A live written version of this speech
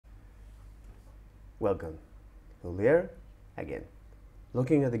Welcome. Julier again.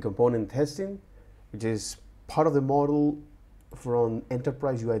 Looking at the component testing, which is part of the model from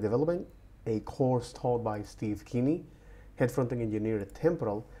Enterprise UI Development, a course taught by Steve Kinney, head front-end engineer at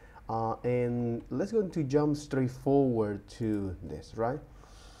Temporal. And let's go to jump straight forward to this, right?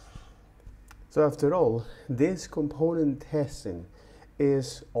 So after all, this component testing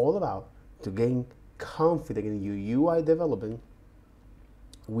is all about to gain confidence in your UI development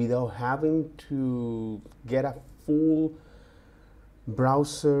without having to get a full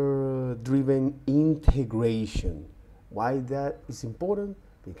browser-driven integration. Why that is important?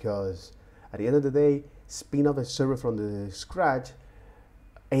 Because at the end of the day, spin up a server from the scratch,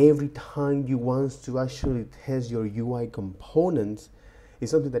 every time you want to actually test your UI components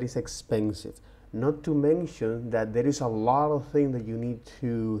is something that is expensive. Not to mention that there is a lot of things that you need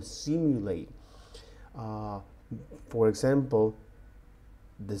to simulate. For example,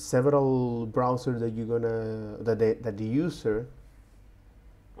 the several browsers that you're gonna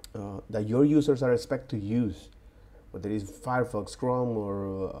that your users are expected to use, whether it's Firefox, Chrome,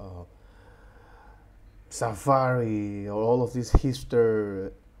 or Safari, or all of these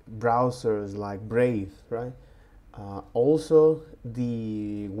hipster browsers like Brave, right? Also,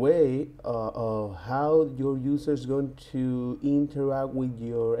 the way of how your user is going to interact with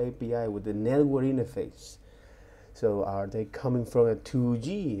your API, with the network interface. So are they coming from a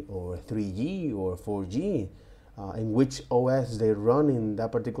 2G or 3G or 4G? In which OS they run in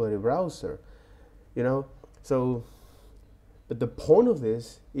that particular browser? You know, so, but the point of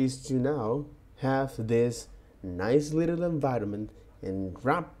this is to now have this nice little environment and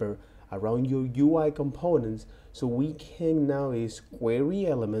wrapper around your UI components, so we can now is query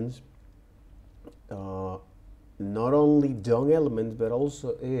elements, not only DOM elements, but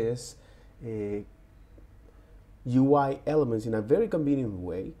also is UI elements in a very convenient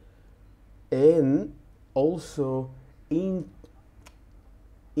way, and also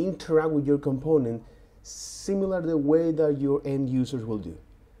interact with your component similar the way that your end users will do.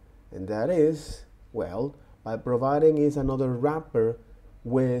 And that is, well, by providing is another wrapper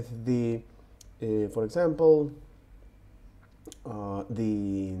with the, for example,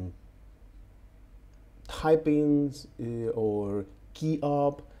 the typings or key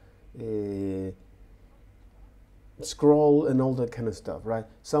up, scroll, and all that kind of stuff, right?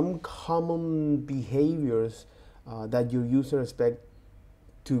 Some common behaviors that your users expect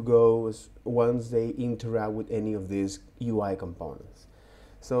to go once they interact with any of these UI components.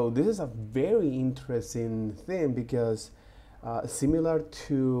 So this is a very interesting thing because similar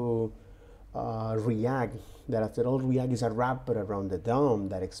to React, that after all React is a wrapper around the DOM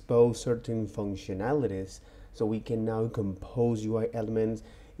that expose certain functionalities, so we can now compose UI elements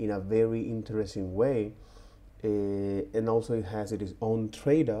in a very interesting way. And also it has its own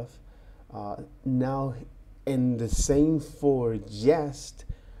trade-off. Now, and the same for Jest,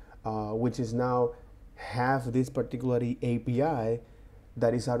 which is now have this particular API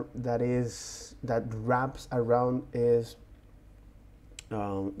that wraps around is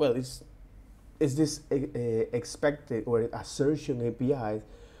well, it's this expected or assertion API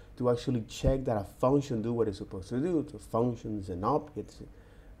to actually check that a function do what it's supposed to do, to functions and objects,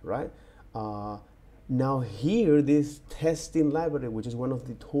 right? Now here, this testing library, which is one of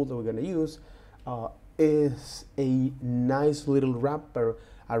the tools that we're going to use, is a nice little wrapper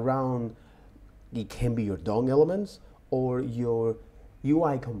around. It can be your DOM elements or your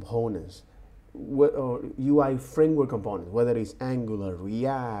UI components, or UI framework components, whether it's Angular,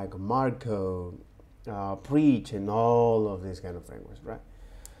 React, Marco, Preach, and all of these kind of frameworks, right?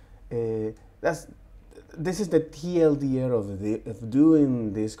 This is the TLDR of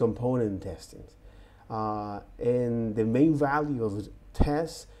doing this component testing. And the main value of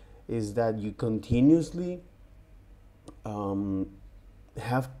tests is that you continuously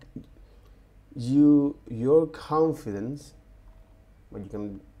have your confidence. But you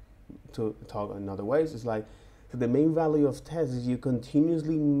can talk in other ways. It's like, so the main value of tests is you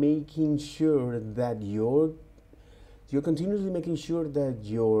continuously making sure that your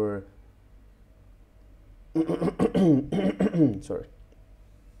sorry.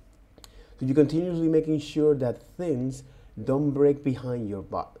 So you're continuously making sure that things don't break behind your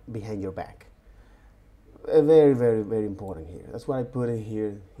back. Very, very, very important here. That's why I put it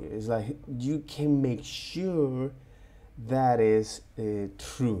here. It's like you can make sure that is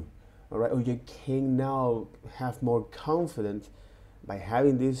true, all right? Or you can now have more confidence by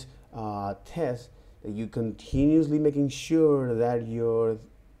having this test that you continuously making sure that you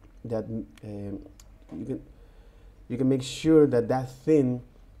can make sure that thing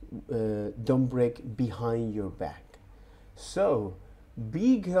don't break behind your back. So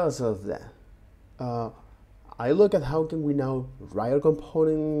because of that, I look at how can we now write a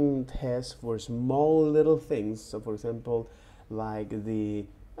component test for small little things. So for example, like a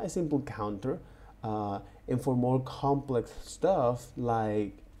simple counter, and for more complex stuff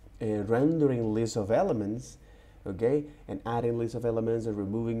like rendering lists of elements, okay, and adding lists of elements and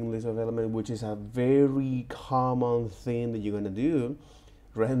removing lists of elements, which is a very common thing that you're gonna do,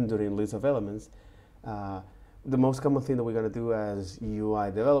 rendering lists of elements. The most common thing that we're gonna do as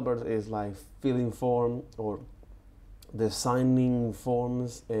UI developers is like filling form or designing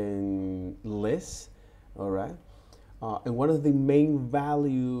forms and lists, all right? And one of the main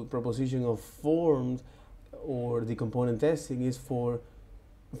value proposition of forms or the component testing is for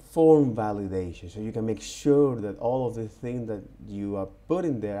form validation. So you can make sure that all of the things that you are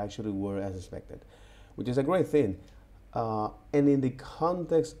putting there actually were as expected, which is a great thing. And in the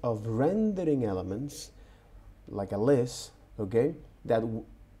context of rendering elements, like a list, okay, that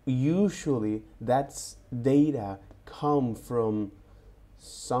usually that's data come from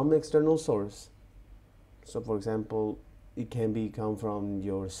some external source. So for example, it can come from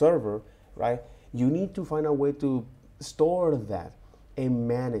your server, right? You need to find a way to store that and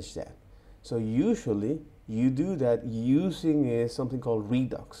manage that. So usually you do that using something called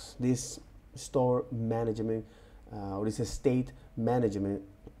Redux, this store management or this state management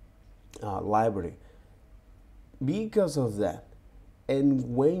library. Because of that,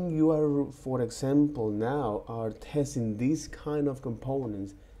 and when you are, for example, now are testing these kind of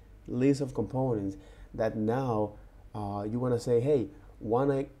components, list of components, that now you want to say, hey, when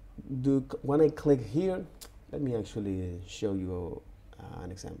I click here, let me actually show you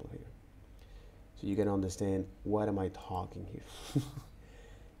an example here, so you can understand what am I talking here.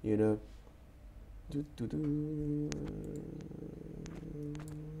 You know,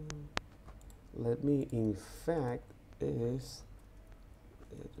 let me in fact is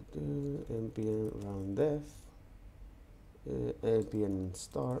npm run def npm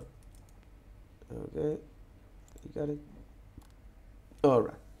start. Okay, you got it. All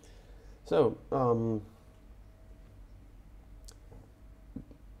right. So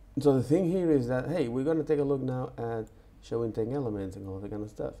so the thing here is that, hey, we're gonna take a look now at showing 10 elements and all that kind of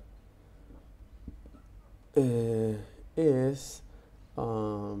stuff. Is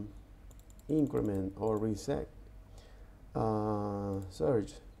increment or reset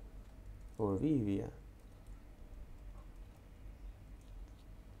search or Vivia.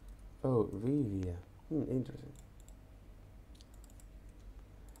 Oh, Vivia. Interesting.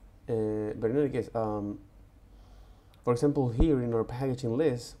 But in any case, for example, here in our packaging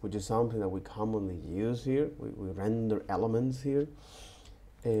list, which is something that we commonly use here, we render elements here.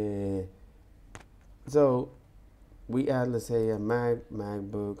 So we add, let's say, a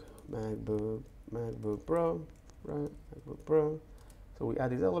MacBook Pro, right? MacBook Pro. So we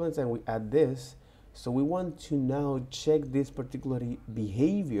add these elements and we add this. So we want to now check this particular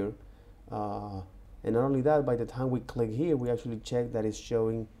behavior. And not only that, by the time we click here, we actually check that it's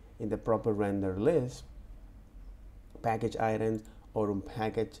showing in the proper render list, package items or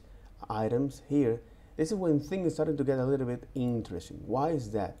unpackaged items here. This is when things started to get a little bit interesting. Why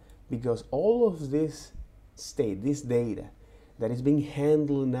is that? Because all of this state, this data that is being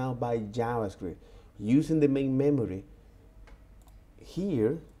handled now by JavaScript using the main memory,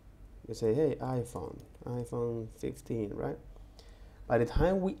 here, you say, hey, iPhone 15, right? By the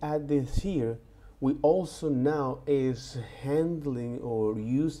time we add this here, we also now is handling or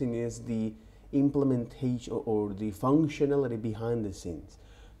using is the implementation or the functionality behind the scenes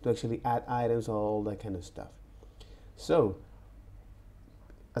to actually add items, all that kind of stuff. So,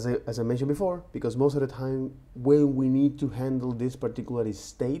 as I mentioned before, because most of the time when we need to handle this particular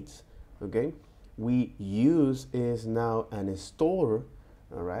state, okay, we use is now an store,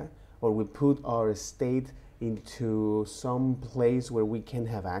 all right, or we put our state into some place where we can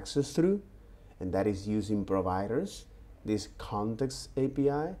have access through, and that is using providers, this context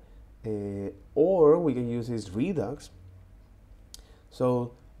API, or we can use this Redux.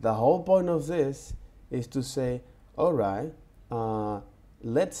 So the whole point of this is to say, all right,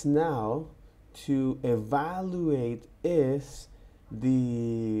 let's now to evaluate is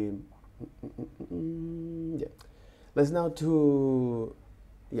the let's now to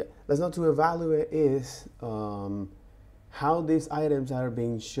evaluate is how these items are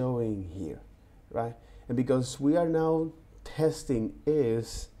being showing here, right? And because we are now testing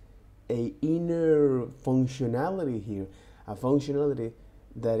is a inner functionality here, a functionality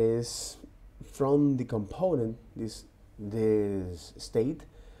that is from the component, this state.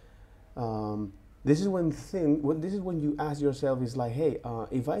 This is when you ask yourself is like, hey,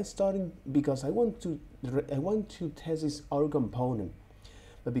 if I starting because I want to test this other component,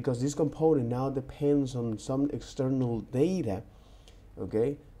 but because this component now depends on some external data,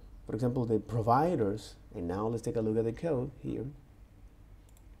 okay, for example, the providers, and now let's take a look at the code here,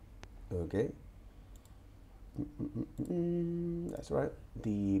 okay. That's right.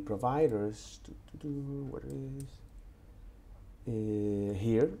 The providers, what is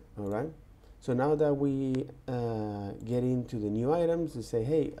here, all right. So now that we get into the new items, to say,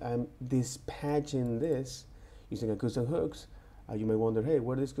 hey, I'm dispatching this using a custom hooks. You may wonder, hey,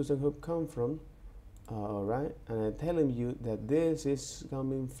 where does custom hook come from? All right, and I'm telling you that this is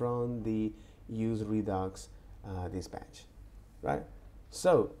coming from the use Redux dispatch, right?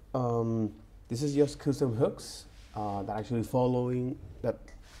 So this is just custom hooks that actually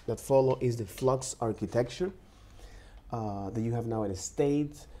that follow is the Flux architecture that you have now at a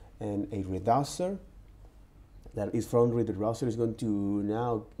state and a reducer that is from the reducer is going to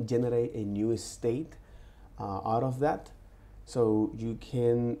now generate a new state out of that. So you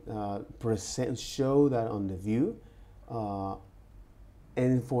can show that on the view,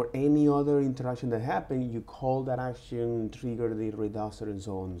 and for any other interaction that happens, you call that action, trigger the reducer, and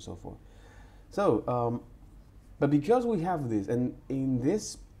so on and so forth. So, but because we have this, and in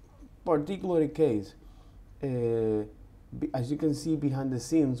this particular case, as you can see behind the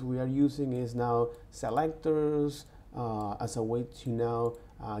scenes, we are using is now selectors as a way to now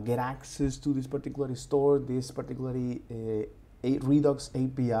get access to this particular store, this particular Redux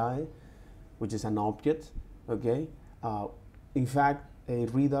API, which is an object, okay? In fact, a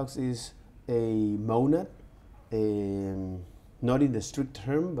Redux is a monad, not in the strict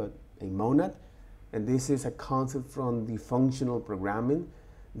term, but a monad. And this is a concept from the functional programming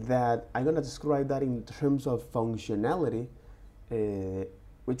that I'm going to describe that in terms of functionality,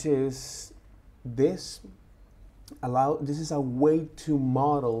 which is this is a way to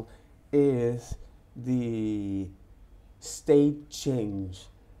model is the state change,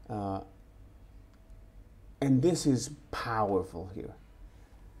 and this is powerful here.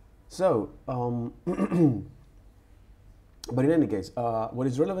 So but in any case, what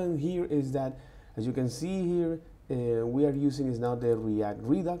is relevant here is that, as you can see here, we are using is now the React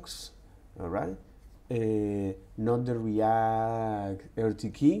Redux, all right, not the React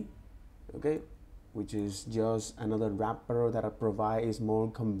RTK, okay, which is just another wrapper that provides more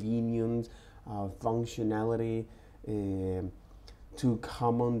convenient functionality to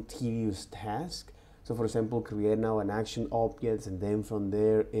common tedious tasks. So for example, create now an action object, and then from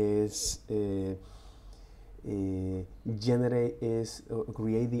there is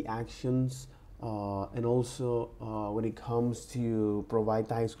create the actions, and also when it comes to provide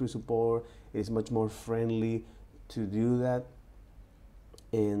TypeScript support, it's much more friendly to do that,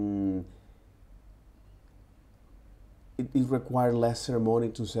 and it requires less ceremony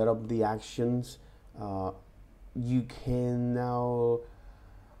to set up the actions. You can now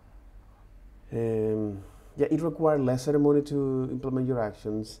it requires less ceremony to implement your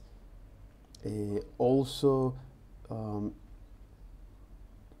actions. Also,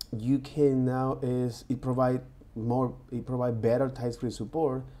 you can now provide better TypeScript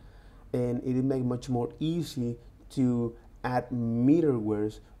support, and it make much more easy to add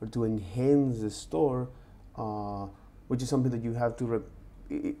middlewares or to enhance the store, which is something that you have to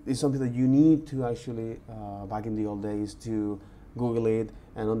it's something that you need to actually back in the old days to Google it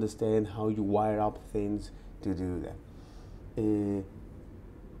and understand how you wire up things to do that.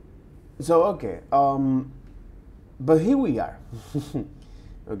 So okay, but here we are.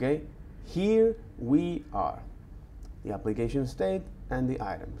 Okay, here we are, the application state and the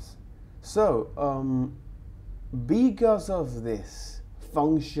items. So because of this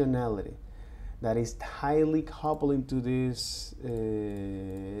functionality that is tightly coupled into this, as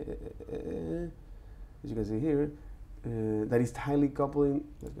you can see here, that is tightly coupling.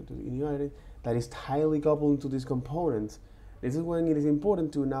 Let's go to the new item. That is tightly coupled into these components. This is when it is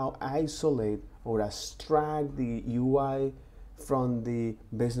important to now isolate or abstract the UI from the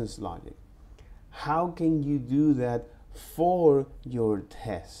business logic. How can you do that for your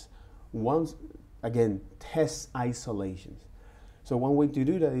tests? Once again, test isolations. So one way to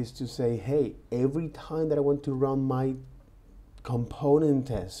do that is to say, hey, every time that I want to run my component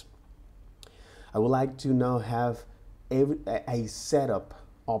test, I would like to now have a setup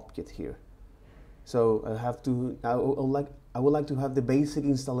object here. So I would like to have the basic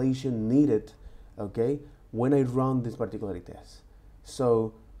installation needed, okay, when I run this particular test.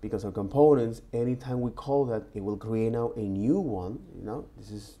 So because of components, anytime we call that, it will create now a new one. You know,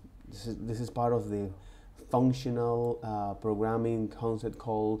 this is part of the functional programming concept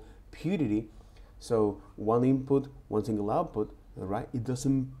called purity. So one input, one single output, right? It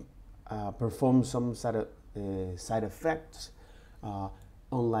doesn't perform some side effects.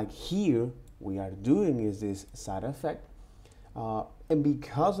 unlike here, we are doing is this side effect. And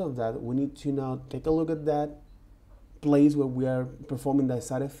because of that, we need to now take a look at that place where we are performing the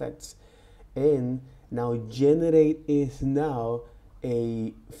side effects, and now generate is now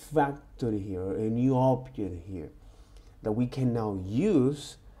a factory here, a new object here that we can now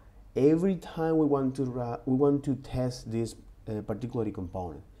use every time we want to test this particular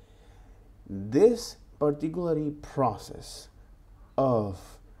component. This particular process of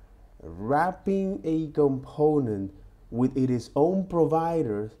wrapping a component with its own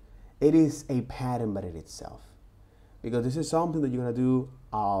providers, it is a pattern by itself, because this is something that you're gonna do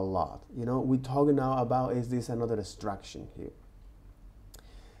a lot. You know, we're talking now about, is this another abstraction here?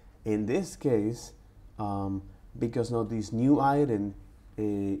 In this case, because now this new item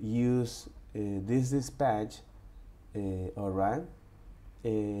use this dispatch, all right,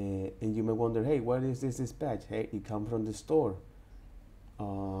 and you may wonder, hey, what is this dispatch? Hey, it comes from the store,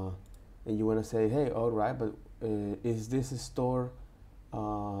 and you want to say, hey, all right, but is this a store?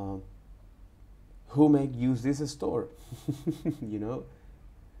 Who make use this store? You know,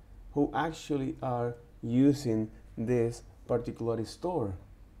 who actually are using this particular store,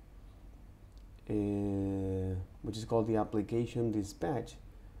 which is called the application dispatch,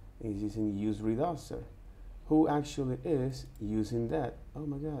 is using use reducer. Who actually is using that? Oh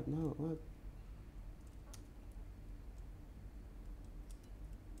my God, no, what?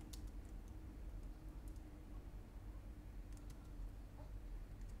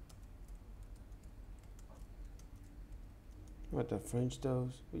 What the French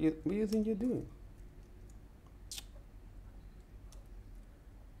toast? What do you think you're doing?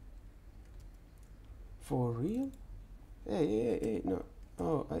 For real? Hey, no.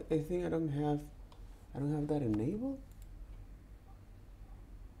 Oh, I think I don't have that enabled.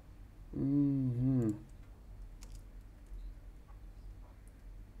 Mm-hmm.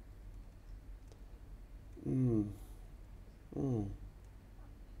 Mm. Mm.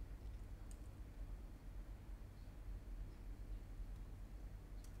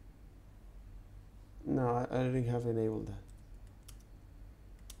 No, I didn't have enabled that.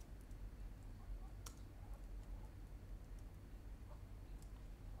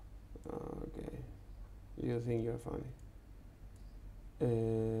 Okay, you think you're funny.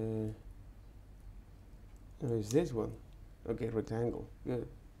 No, it's this one. Okay, rectangle. Good.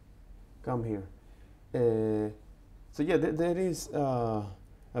 Come here. So yeah, there is a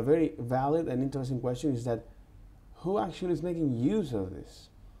very valid and interesting question, is that who actually is making use of this,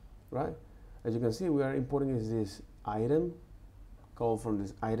 right? As you can see, we are importing this item called from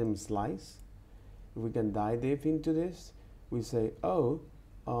this item slice. If we can dive deep into this, we say, oh,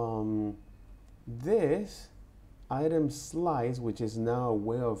 this item slice, which is now a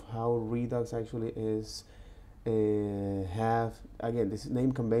way of how Redux actually is, have, again, this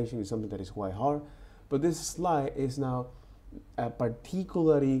name convention is something that is quite hard, but this slide is now a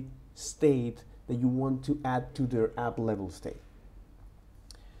particular state that you want to add to their app level state,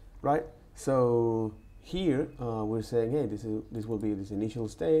 right? So here we're saying, hey, this will be this initial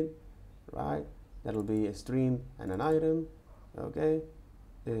state, right? That'll be a string and an item, okay?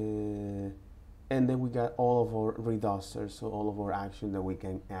 And then we got all of our reducers, so all of our action that we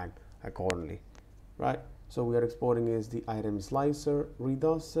can act accordingly, right? So we are exporting is the item slicer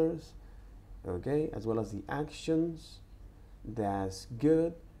reducers, okay, as well as the actions. That's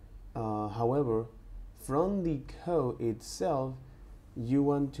good. However, from the code itself, you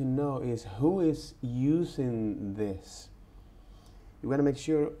want to know is who is using this. You want to make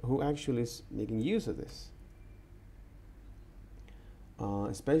sure who actually is making use of this.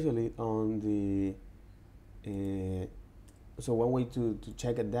 Especially on the, so one way to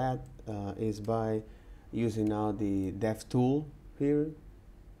check at that is by using now the dev tool here.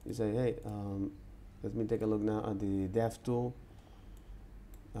 You say, hey, let me take a look now at the dev tool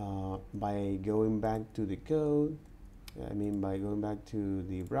by going back to the code. I mean, by going back to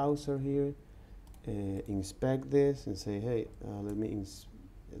the browser here, inspect this and say, hey, let me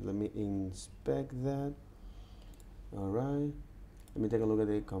inspect that. All right. Let me take a look at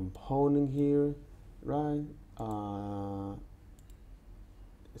the component here, right?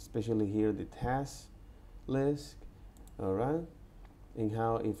 Especially here, the task list, all right? And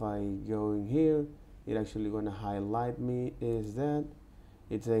how if I go in here, it actually gonna highlight me is that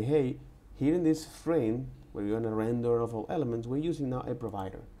it's a, hey, here in this frame, where you're gonna render of all elements, we're using now a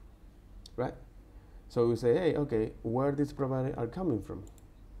provider, right? So we say, hey, okay, where these providers are coming from?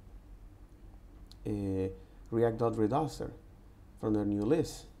 React.reducer. From their new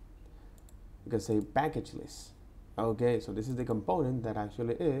list. You can say package list. Okay, so this is the component that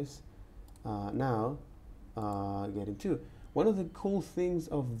actually is now getting to. One of the cool things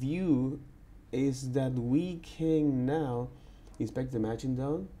of Vue is that we can now inspect the matching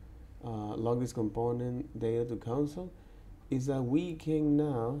done, log this component data to console, is that we can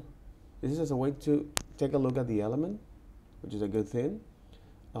now, this is as a way to take a look at the element, which is a good thing.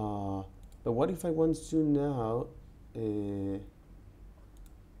 But what if I want to now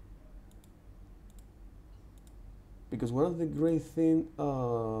because one of the great things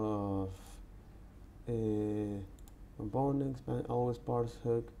of component expand always parse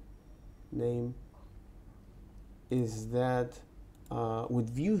hook name is that with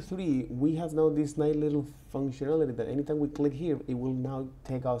Vue 3 we have now this nice little functionality that anytime we click here it will now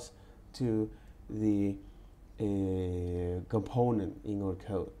take us to the component in our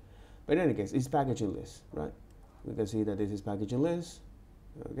code. But in any case, it's packaging list, right? We can see that this is packaging list,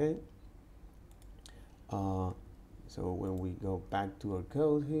 okay? So when we go back to our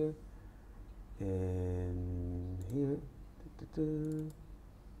code here, and here,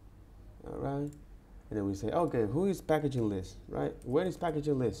 all right, and then we say, okay, who is packaging list, right? Where is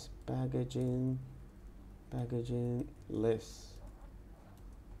packaging list? Packaging list.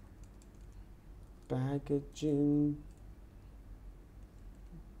 Packing,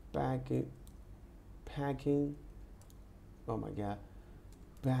 oh my god,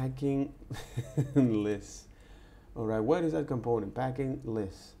 packing list. All right, what is that component? Packing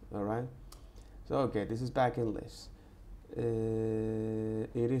list. All right, so okay, this is packing list.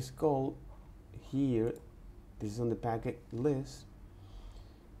 It is called here, this is on the packet list.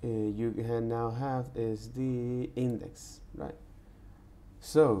 You can now have is the index, right?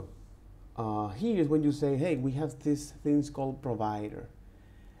 So here is when you say, hey, we have these things called provider.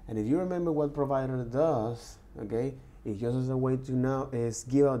 And if you remember what provider does, okay, it's just as a way to now is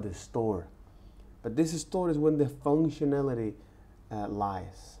give out the store. But this store is when the functionality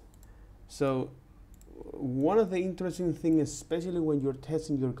lies. So one of the interesting things, especially when you're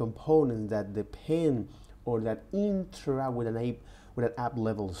testing your components that depend or that interact with an app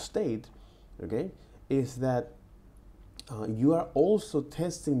level state, okay, is that you are also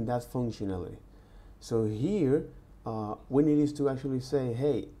testing that functionality. So here, we need is to actually say,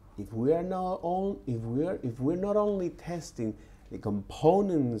 hey, if we're not only testing the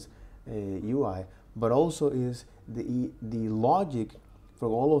components UI, but also is the logic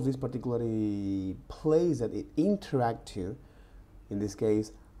from all of these particular places that it interact to, in this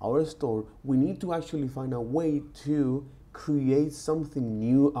case, our store, we need to actually find a way to create something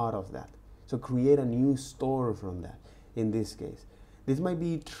new out of that. So create a new store from that. In this case, this might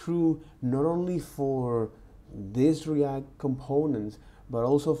be true not only for this React components, but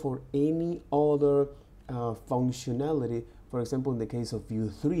also for any other functionality. For example, in the case of Vue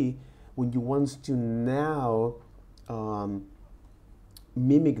 3, when you want to now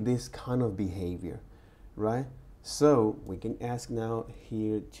mimic this kind of behavior, right? So we can ask now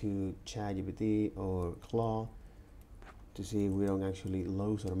here to ChatGPT or Claude to see if we don't actually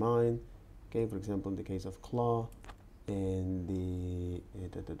lose our mind. Okay, for example, in the case of Claude, and the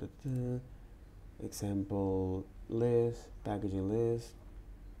example list, packaging list,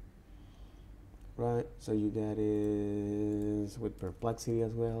 right? So you got is with Perplexity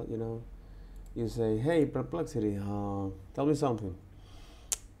as well, you know. You say, hey, Perplexity, tell me something.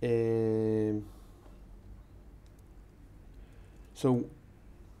 So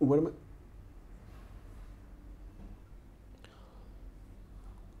what am I?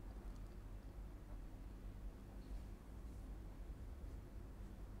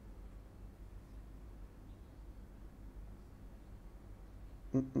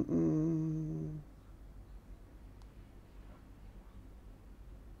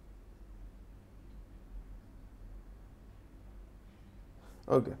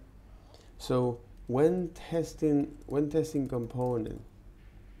 Okay, so when testing component,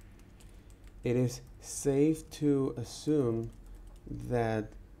 it is safe to assume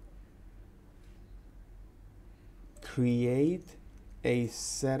that create a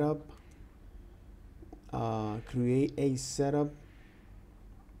setup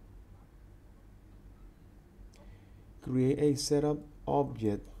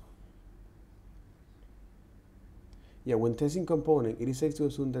object. Yeah, when testing component, it is safe to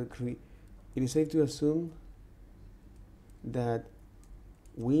assume that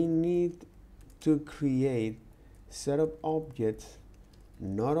we need to create setup objects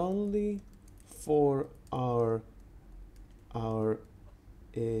not only for our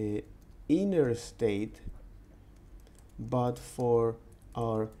inner state, but for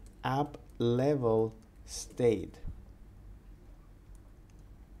our app level state.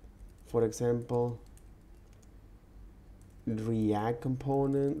 For example, React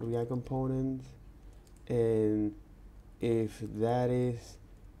components and if that is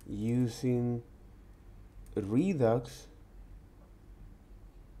using Redux,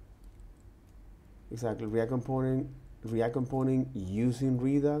 exactly, React component using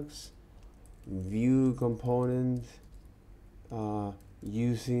Redux, Vue component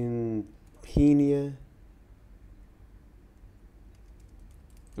using Pinia.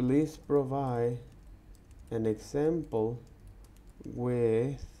 Please provide an example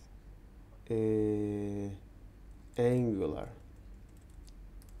with Angular.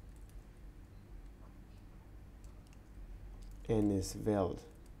 And Svelte.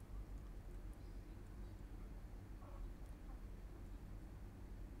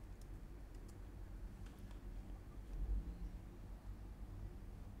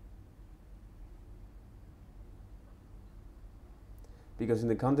 Because in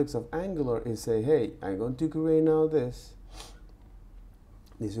the context of Angular, it say, hey, I'm going to create now this.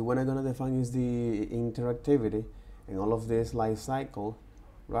 This is what I'm going to define is the interactivity and all of this life cycle,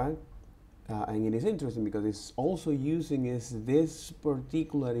 right? And it is interesting because it's also using is this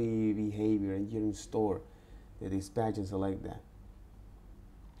particular behavior and here in store, the dispatch and select that.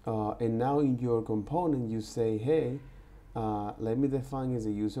 And now in your component, you say, hey, let me define as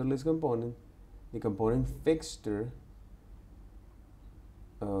a user list component, the component fixture,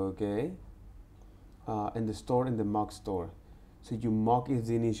 okay, and the store and the mock store. So you mock is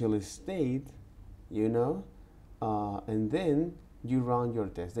the initial state, you know, and then you run your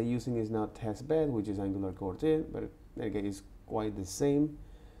test. The using is now test bed, which is Angular Core 10, but again, it's quite the same.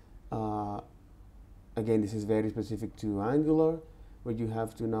 Again, this is very specific to Angular, where you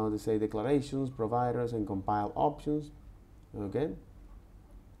have to now say declarations, providers, and compile options. Okay.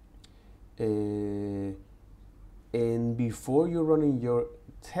 And before you're running your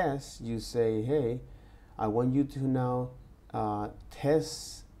test, you say, hey, I want you to now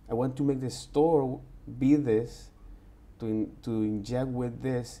test. I want to make the store be this, to inject with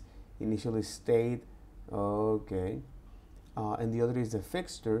this initial state, okay, and the other is the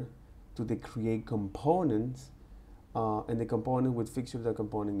fixture to the create components, and the component with fixture the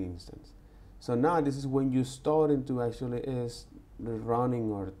component instance. So now this is when you start into actually is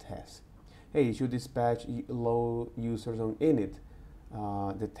running our test. Hey, you should dispatch low users on init,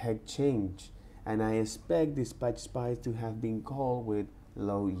 detect change, and I expect dispatch spice to have been called with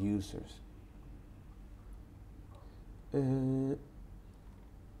low users. With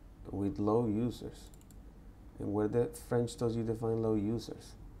low users, and where the French tells you define low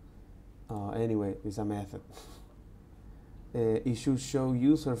users. Anyway, it's a method. It should show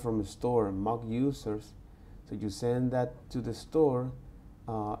user from the store, mock users. So you send that to the store,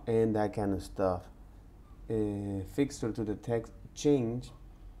 and that kind of stuff. Fixture to detect change,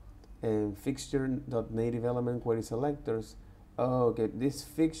 and fixture.native element query selectors. Oh, okay, this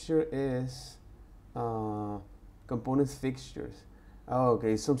fixture is components fixtures. Oh,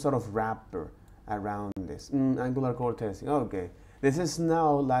 okay, some sort of wrapper around this. Angular core testing. Okay, this is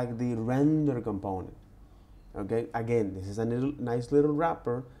now like the render component. Okay, again, this is a nice little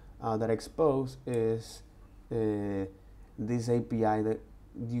wrapper that expose is this API that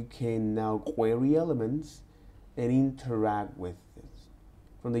you can now query elements and interact with it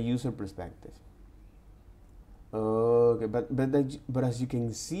from the user perspective. Okay, but as you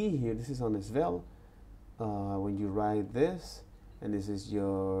can see here, this is on Svelte. When you write this, and this is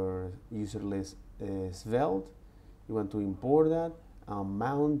your user list Svelte, you want to import that,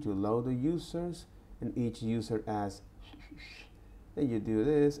 mount, you load the users, and each user as, and you do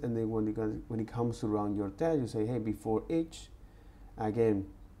this, and then when it comes to run your test, you say, hey, before each, again,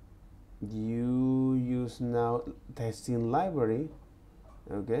 you use now testing library,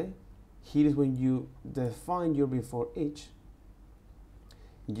 okay? Here is when you define your before each,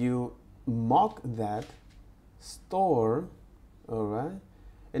 you mock that store, all right,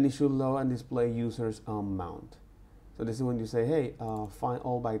 and it should load and display users on mount. So this is when you say, hey, find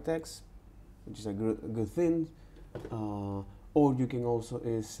all by text, which is a good thing, or you can also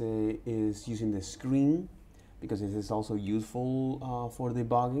is using the screen, because this is also useful for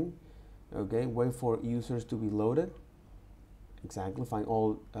debugging. Okay, wait for users to be loaded. Exactly, find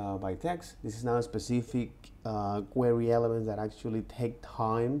all by text. This is now a specific query elements that actually take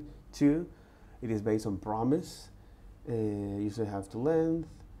time to. It is based on promise. User have to length.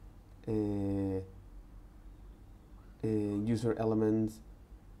 User elements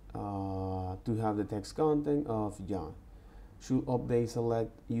to have the text content of John. Should update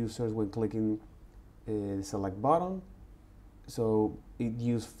select users when clicking the select button. So it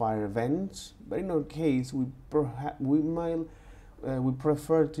use fire events, but in our case, we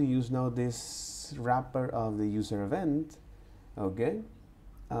prefer to use now this wrapper of the user event. Okay,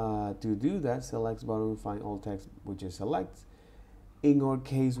 To do that, select button, find all text, which is select. In our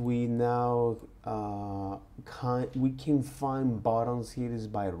case, we now we can find buttons here is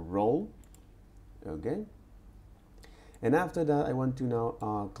by role, okay? And after that, I want to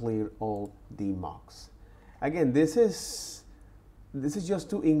now clear all the mocks. Again, this is just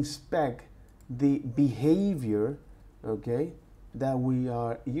to inspect the behavior, okay, that we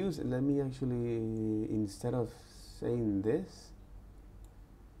are using. Let me actually, instead of saying this,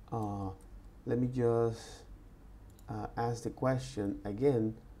 let me just ask the question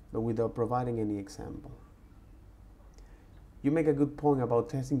again, but without providing any example. You make a good point about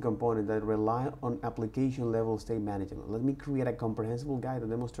testing components that rely on application level state management. Let me create a comprehensible guide to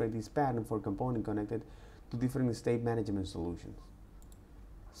demonstrate this pattern for components connected to different state management solutions.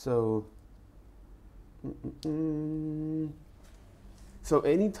 So, so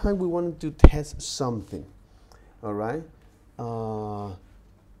anytime we wanted to test something, all right,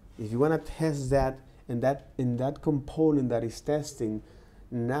 if you want to test that, and that component that is testing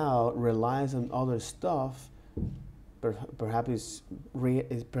now relies on other stuff, perhaps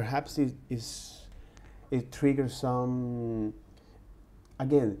it triggers some.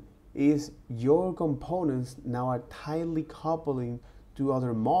 Again, is your components now are tightly coupling to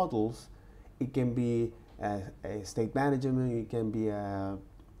other models. It can be a state management, it can be a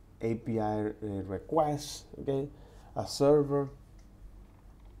API request, okay, a server.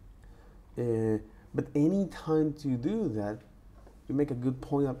 But any time to do that, you make a good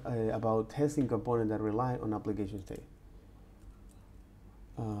point about testing components that rely on application state.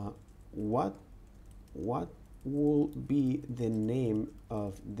 What will be the name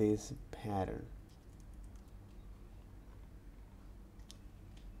of this pattern?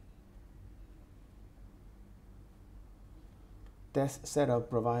 Test setup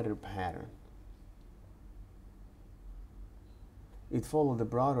provider pattern. It follows the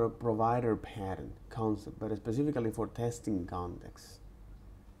broader provider pattern concept, but specifically for testing context.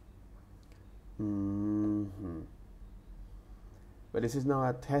 But this is now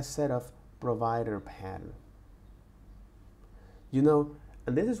a test setup provider pattern. You know,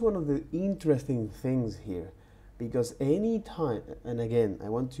 and this is one of the interesting things here, because any time, and again, I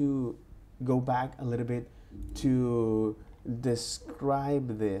want to go back a little bit to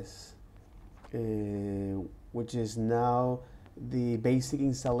describe this, which is now the basic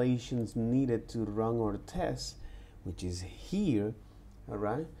installations needed to run our test, which is here, all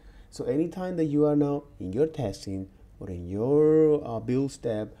right? So anytime that you are now in your testing or in your build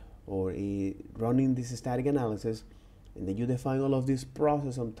step or running this static analysis, and then you define all of this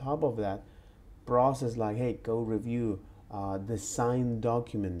process on top of that process, like, hey, code review, design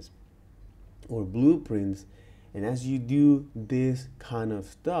documents or blueprints, and as you do this kind of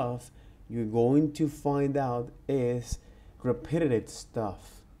stuff, you're going to find out is repetitive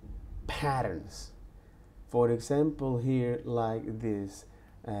stuff, patterns. For example, here, like this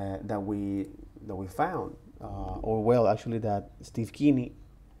that we found, or well, actually that Steve Keeney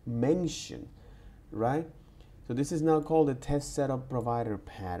mentioned, right? So this is now called the test setup provider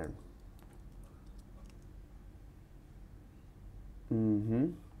pattern.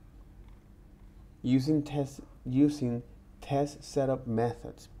 Using test setup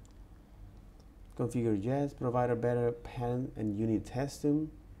methods. Configure yes, provide a better pattern and unit testing.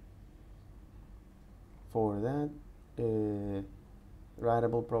 For that,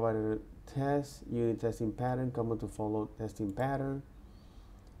 writable provider test, unit testing pattern, common to follow testing pattern,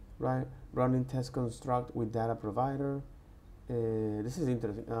 right? Running test construct with data provider. This is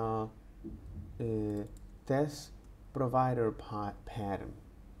interesting. Test provider pattern.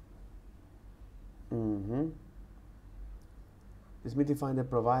 Let me define the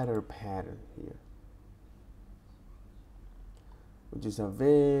provider pattern here, which is a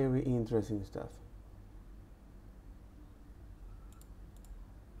very interesting stuff.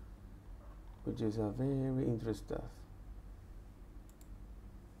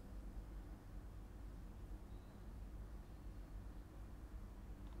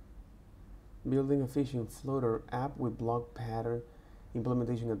 Building efficient floater app with block pattern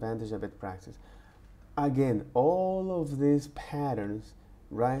implementation advantage of best practice. Again, all of these patterns,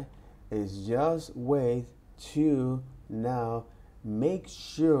 right, is just way to now make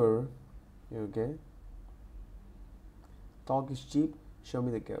sure, okay, talk is cheap, show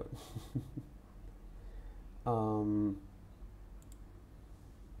me the code.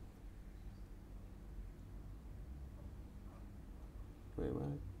 Wait,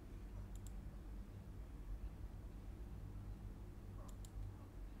 what?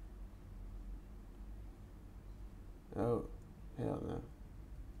 Oh, hell no.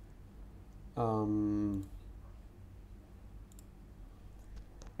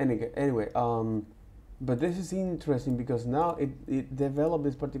 Anyway, but this is interesting because now it developed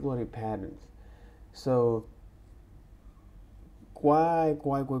these particular patterns. So quite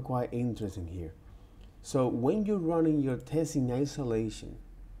interesting here. So when you're running your test in isolation,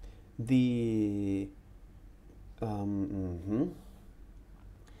 the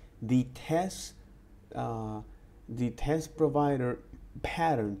the test uh, the test provider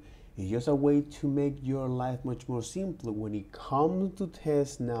pattern is just a way to make your life much more simple when it comes to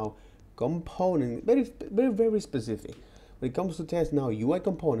test now component very specific. When it comes to test now UI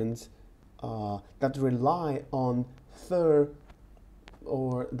components that rely on third,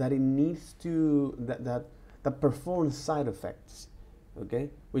 or that it needs to that performs side effects, okay,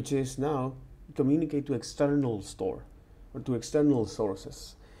 which is now communicate to external store or to external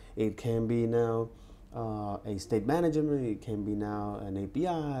sources. It can be now a state management, it can be now an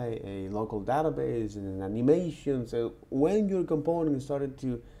API, a local database, and an animation. So when your component started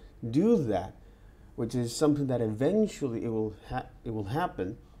to do that, which is something that eventually it will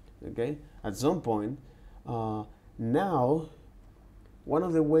happen, okay, at some point. Now, one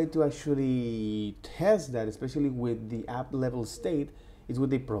of the way to actually test that, especially with the app level state, is with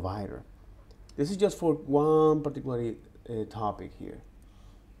the provider. This is just for one particular topic here.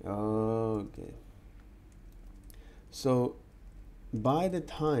 Okay. So by the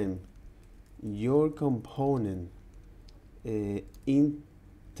time your component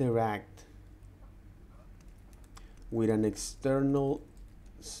interact with an external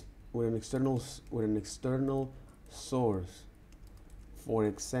source, for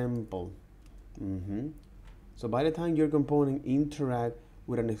example, so by the time your component interact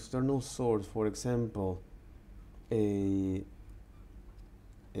with an external source, for example, an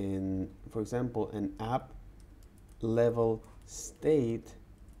app level state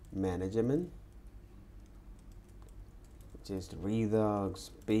management, which is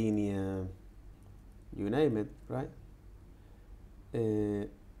Redux, Pinia, you name it, right? It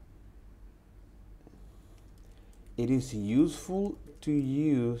is useful to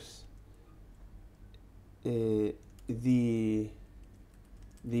use the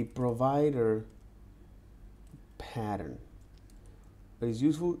provider pattern. It is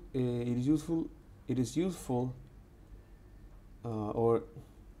useful. It is useful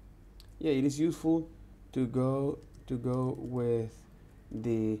to go with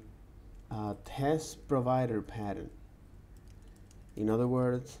the test provider pattern. In other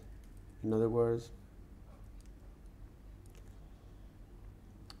words,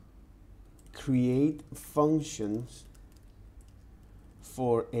 create functions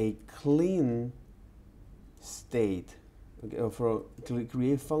for a clean state, okay, or to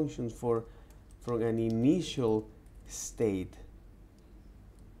create functions for an initial state,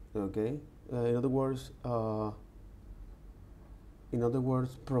 okay. In other words,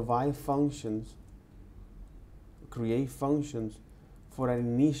 provide functions, create functions for an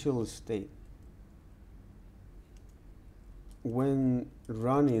initial state when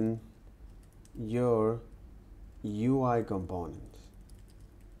running your UI components.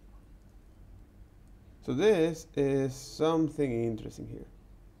 So this is something interesting here,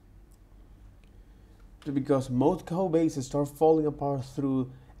 because most code bases start falling apart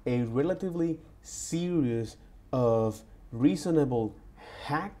through a relatively series of reasonable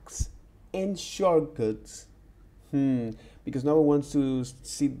hacks and shortcuts. Because no one wants to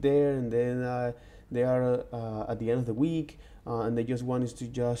sit there and then they are at the end of the week and they just want us to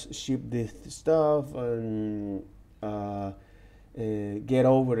just ship this stuff and get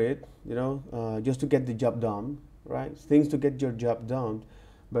over it, just to get the job done, right? Things to get your job done,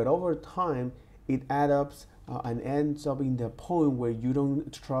 but over time it adds up and ends up in the point where you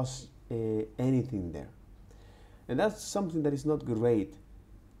don't trust anything there, and that's something that is not great,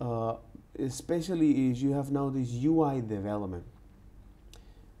 especially if you have now this UI development.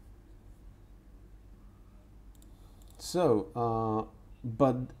 So,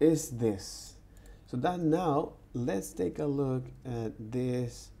 but is this so that now let's take a look at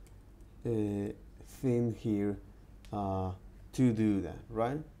this thing here to do that,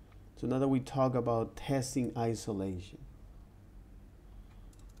 right? So now that we talk about testing isolation,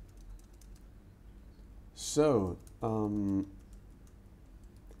 so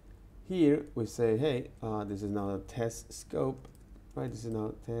here we say, hey, this is now a test scope, right? This is now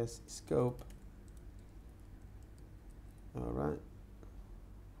a test scope. All right.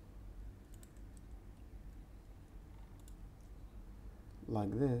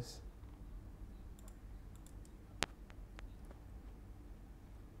 Like this.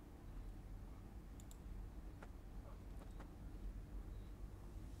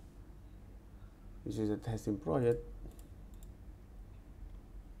 This is a testing project.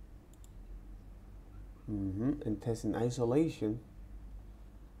 And test in isolation.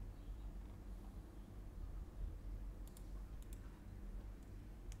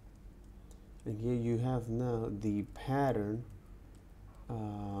 And here you have now the pattern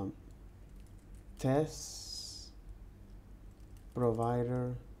test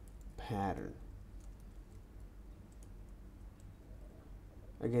provider pattern.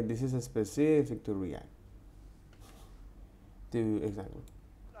 Again, this is a specific to React. Exactly.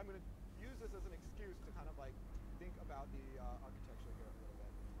 I'm going to use this as an excuse to kind of like think about the architecture here a little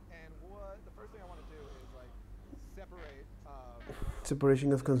bit. And the first thing I want to do is like separate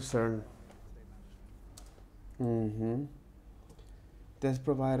separation of concern. Test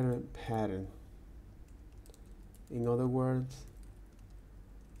provider pattern. In other words,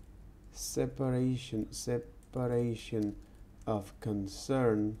 separation of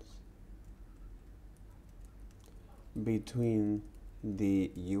concerns between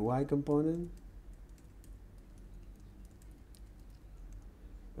the UI component,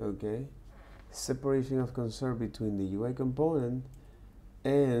 okay, separation of concern between the UI component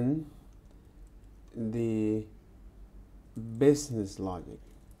and the business logic.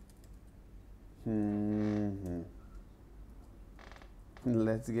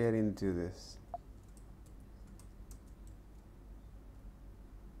 Let's get into this.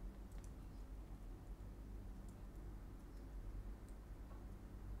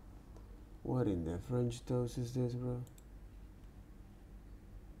 What in the French toast is this, bro?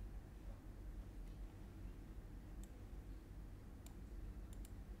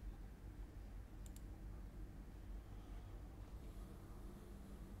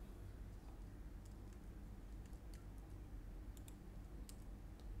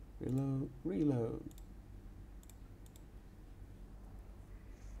 Reload.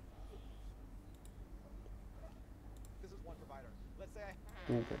 This is one provider. Let's say I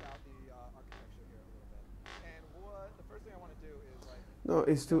think about the architecture here a little bit. And the first thing I want to do is like... No,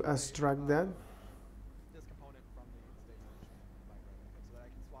 it's to abstract that. This component from the state management library, and so that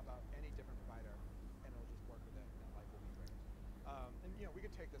I can swap out any different provider and it'll just work with it and life will be great. And you know, we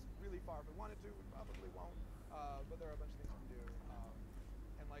could take this really far if we wanted to, we probably won't, but there are a bunch of things we can do.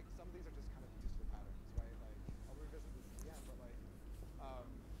 And like some of these are just kind of useful patterns, right? Like I'll revisit this at the end, but like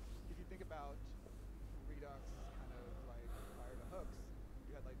if you think about Redux kind of like prior to hooks,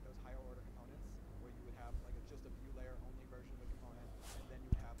 you had like those higher order components where you would have like just a view layer only version of the component, and then you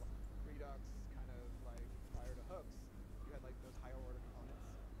would have Redux kind of like prior to hooks, you had like those higher order components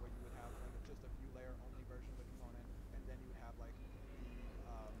where you would have like just a view layer only version of the component, and then you would have like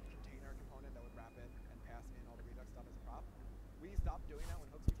the container component that would wrap it and pass in all the Redux stuff as a prop. We stopped doing that when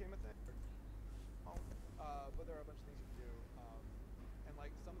hooks became a thing. But there are a bunch of things you can do. And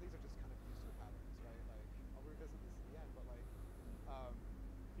like some of these are just kind of useful patterns, right? Like I'll revisit this at the end, but like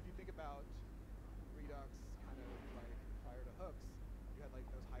if you think about Redux kind of like prior to hooks, you had like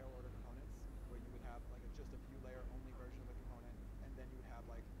those higher order components where you would have like just a view layer only version of the component, and then you would have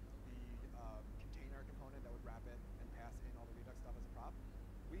like the container component that would wrap it and pass in all the Redux stuff as a prop.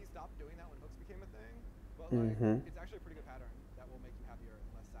 We stopped doing that when hooks became a thing, but like it's actually a pretty good pattern that will make you happier and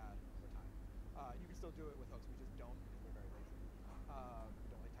less sad over time. You can still do it with hooks, we just don't because we're very lazy. We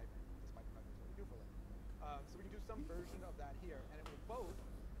don't like typing, despite the fact that's what we do for a living. So we can do some version of that here, and it will both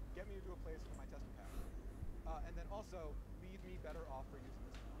get me to a place for my tester path, and then also leave me better off for using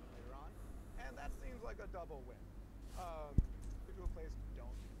this component later on. And that seems like a double win. Get to a place we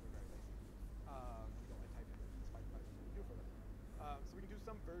don't because we're very lazy. We don't like typing, despite the fact that's what we do for a living. So we can do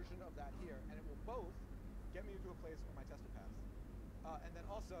some version of that here, and it will both get me to a place for my tester paths, and then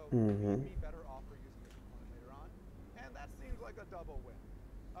also leave me better off for using this component later on. And that seems like a double win.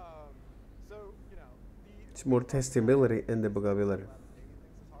 So, you know, it's more testability and debuggability.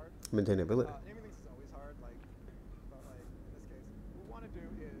 Maintainability. Naming things is always hard, like, but like in this case, what we want to do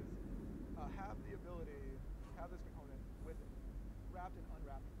is have the ability to have this component with wrapped and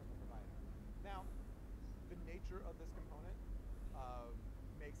unwrapped from the provider. Now, the nature of this component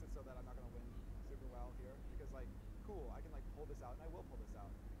makes it so that I'm not going to win super well here, because like, cool, I can like pull this out, and I will pull this out.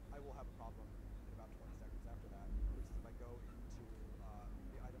 I will have a problem in about 20 seconds after that, which is if I go into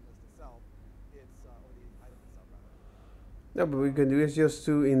the item list itself, it's or the item itself rather. No, but we can do is just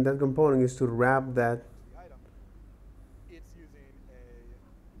to, in that component, is to wrap that. The item, it's using a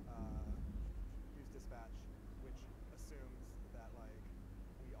use dispatch, which assumes that like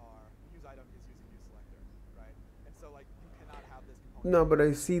use item is using use selector, right? And so like you cannot have this component. No, but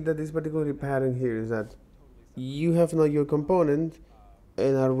I see that this particular pattern here is that you have now your component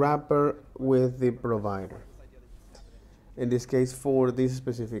and a wrapper with the provider. In this case, for this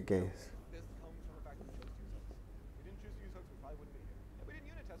specific case. This comes from the fact that we chose to use hooks. If we didn't choose to use hooks, we probably wouldn't be here. If we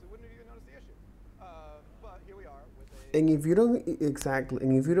didn't unit test, we wouldn't have even noticed the issue. And if you don't exactly,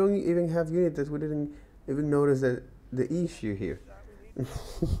 and if you don't even have unit tests, we didn't even notice that the issue here. that we need to.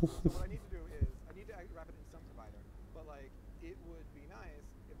 So what I need to do is I need to wrap it in some provider, but like it would be nice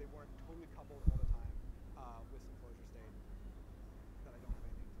if they weren't totally coupled all the time with some closure state that I don't have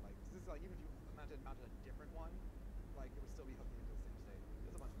anything to like. This is like even if you mounted a different one, like it would still be hooking into the same state.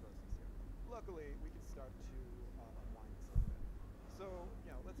 There's a bunch of those things here. Luckily, we can start to unwind this a little bit. So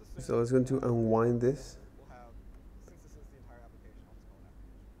let's assume. So it's going to unwind this. We'll have, since this is the entire application, I'll just call it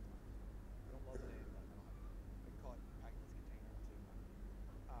application. I don't love the name, but I don't have to. I can call it packing this container too.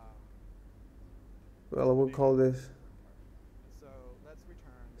 Well, I will call this. So let's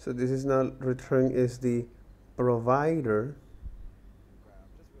return. So this is not return, is the provider Grab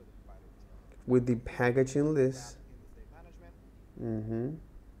just really the provider with the packaging list. in the state management. Mm-hmm. I'm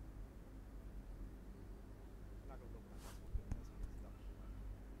not going to look at this.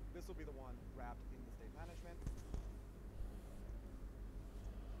 This will be the one wrapped in the state management.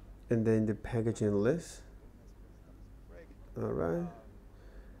 And then the packaging list. Break. All right.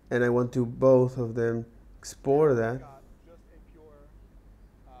 And I want to both of them export that. Got just a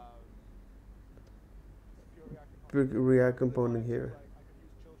pure React component here. I could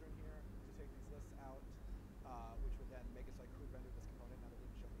use children here to take these lists out, which would then make it so I could render this component. Now it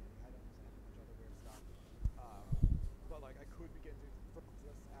didn't show me any items and a bunch of other weird stuff. But like I could begin to flip these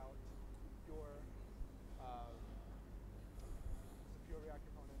lists out, pure, pure React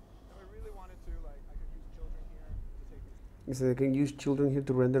component. If I really wanted to, like I could use children here to take these. So I can use children here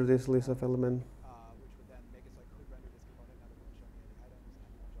to render this list of elements. Which would then make it so I could render this component. Now it didn't show me any items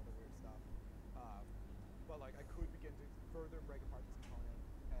and a bunch of other weird stuff. But like I could begin to further break apart this component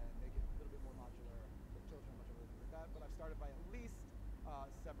and make it a little bit more modular with children, a bunch of other things like that. But I've started by at least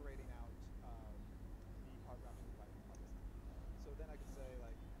separating out the part wrapping the provider part this time. So then I could say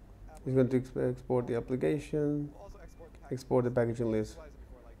like It's going to export the application, we'll also export the packaging list. Visualize it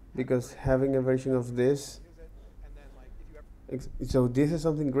before, like, Because having a version of this, use it, and then like if you ever so this is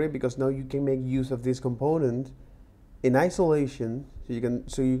something great because now you can make use of this component in isolation. So you can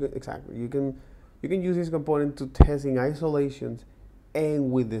exactly you can use this component to test in isolations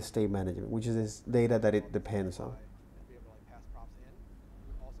and with the state management, which is this data that it depends on. and be able to like pass props in,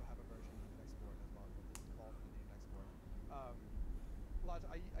 you would also have a version you could export as well. This is default and named export.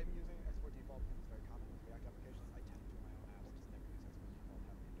 I'm using export default because it's very common with React applications. I tend to do my own apps, just never use export default,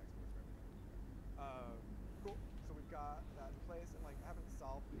 have named exports for everything. Cool. So we've got that in place, and like I haven't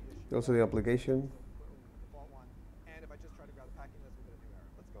solved the issue. Also the application. So put only the default one, and if I just try to grab the packing list, we get a new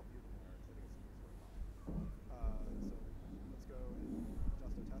error. Let's go view the new error because I think it's worth it. So let's go and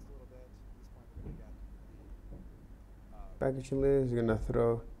justo test a little bit. At this point, we're going to get Packaging list is gonna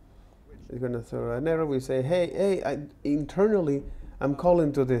throw. It's gonna throw an error. We say, hey, internally, I'm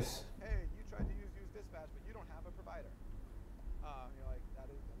calling to this. hey, you tried to use dispatch, but you don't have a provider. You're like, that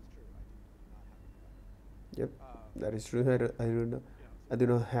is true. I do not have a provider. Yep, that is true. I do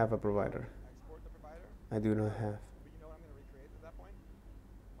not have a provider. Export the provider. I do not have. But you know what I'm going to recreate at that point?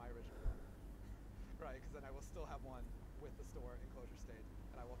 My original one. Right, because then I will still have one with the store in closure state,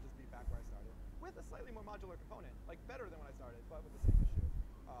 and I will just be back where I started with a slightly more modular component, like better than when I started, but with the same issue.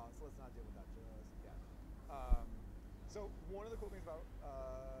 So let's not deal with that just yet. So one of the cool things about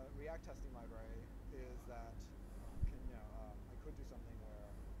React testing library is that I could do something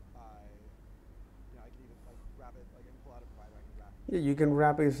where I can even like wrap it, like I can pull out a provider, I can wrap it. Yeah, you can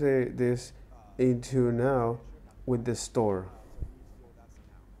wrap this into now with the store. So I need to deal with that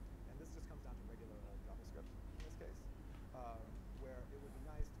somehow. And this just comes down to regular old JavaScript in this case, where it would be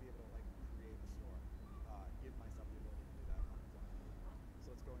nice to be able to like create a store, give myself the ability to do that on its own.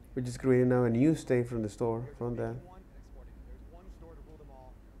 So let's go in here. We're just creating now a new state from the store, You're from that. making one and exporting it. There's one store to rule them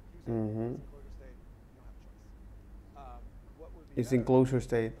all. Use it. Mhm. It's in closure state. You don't have a choice. What would be It's in better closure is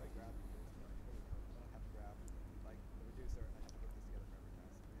state. if I grab the reducer. I don't have to grab like the reducer. I have to get this together for every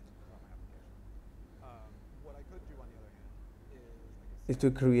test and run my application. What I could do on the other hand is I Is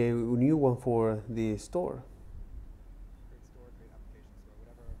could to create a new one for the store. create store, create application store,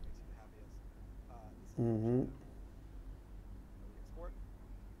 whatever makes you the happiest. This is Mhm. export.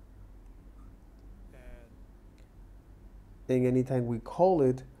 And And anytime we call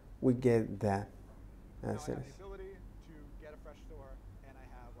it, we get that. now That's I it. have the ability to get a fresh store, and I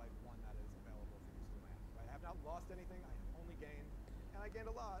have like one that is available for use in my app. Right? I have not lost anything. I have only gained, and I gained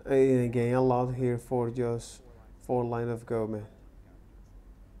a lot. And again, a lot here for just 4 lines. 4 line of code, man.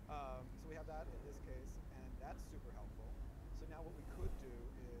 So we have that in this case, and that's super helpful. So now what we could do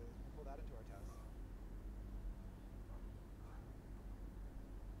is pull that into our test.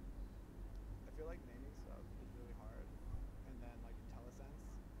 I feel like naming stuff is really hard, and then like IntelliSense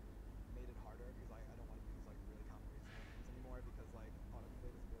made it harder because I don't want to use like really common reasoning.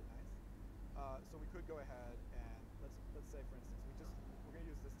 So we could go ahead and let's say, for instance, we're going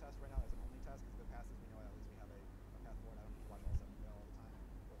to use this test right now as an only test because if it passes, we know at least we have a path forward. I don't need to watch all 7 fail all the time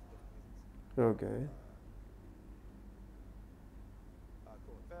for different reasons. Okay.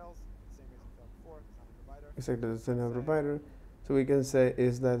 Cool. It fails. The same reason it failed before. It's not a provider. Exactly, it's not a provider. So we can say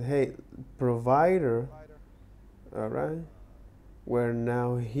is that, hey, provider, all right, we're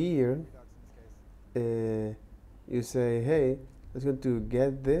now here. Redux in this case. You say, hey, let's go to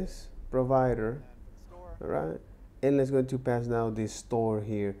get this provider, all right, and let's go to pass now this store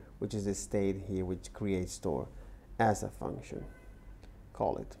here, which is the state here, which creates store as a function.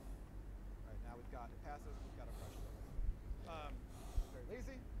 Call it. Right, now we've got it passes, we've got a fresh state. Very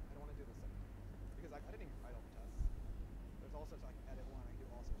lazy. I don't want to do this anymore because I didn't even write all the tests. There's all sorts. I can edit one. I can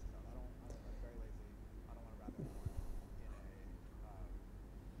do all sorts of stuff. I'm very lazy. I don't want to wrap everyone in a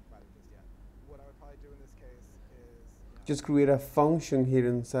provider just yet. What I would probably do in this case is just create a function here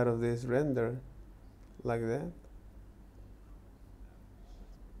inside of this render, like that.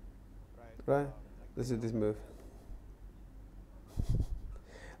 Right. Let's do this move.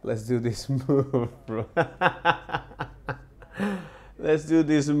 Let's do this move, bro. Let's do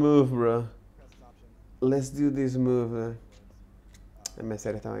this move, bro. Let's do this move. Déjame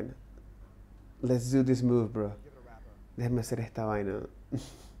hacer esta vaina. Let's do this move, bro. Déjame hacer esta vaina. This is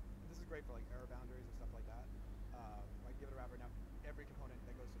great for like error boundaries or stuff like that. Like give it a wrapper. Now every component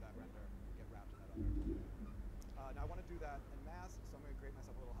that goes through that render will get wrapped in that other. Now I want to do that en masse, so I'm going to create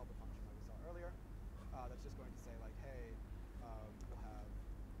myself a little helper function like we saw earlier. That's just going to say like, hey, we'll have.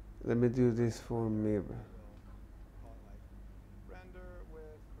 Let me do this for me, bro. We'll call it like render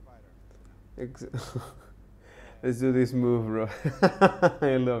with provider. Let's do this move, bro.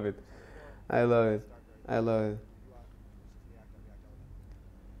 I love it. I love it. I love it.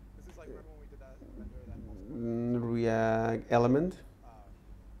 This is like remember when we did that render that React element.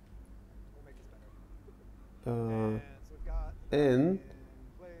 We'll make this better. And so we've got and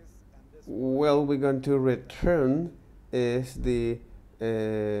place, and this well, we're going to return is the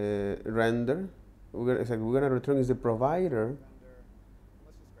render. We're gonna return is the provider. render.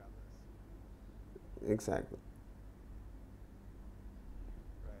 Let's just grab this. Exactly.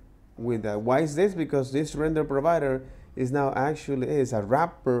 Right. With that, why is this? Because this render provider is now actually is a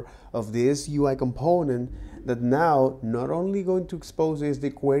wrapper of this UI component that now not only going to expose is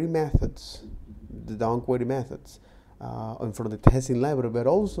the query methods, the down query methods, and for the testing library, but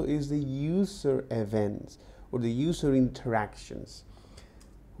also is the user events or the user interactions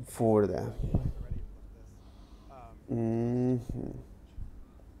for that. Mm-hmm. I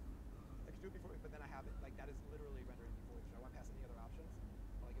could do it before, but then I have it like that is literally rendering before each. I want to pass any other options.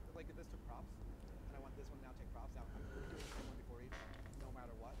 Like if this took props, and I want this one now take props. Now I'm doing the same one before each, no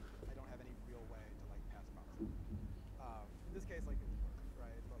matter what. I don't have any real way to like pass props. In this case, like it would work,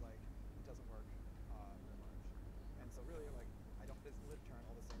 right? But like it doesn't work very much. And so really, like I don't. This lib turn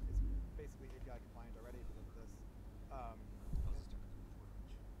all the same. It's basically API compliant already because of this. I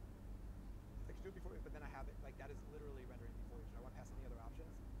could do it before, but then I have it like that is literally rendering before each. I want to pass any other options.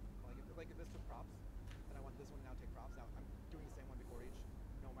 Like if this took props, and I want this one now take props. Now I'm doing the same one before each,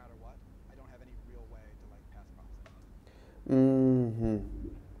 no matter what. I don't have any real way to like pass props.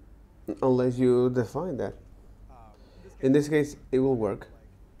 Unless you define that. In this case, it will work. Like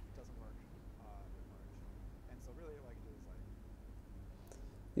it doesn't work very much. And so really, what I can do is like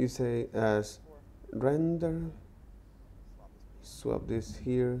You say as render, swap this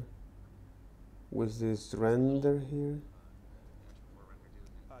here with this render here.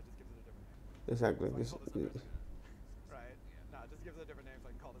 Just gives it a different name. Exactly. So I This, call this one render. Right? No, it just gives it a different name, so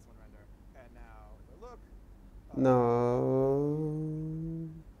I can call this one render. And now if I look. no.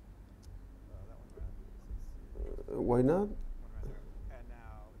 That one render. Why not? One render. And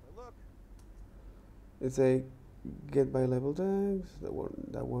now if I look. It's a get by label tags. That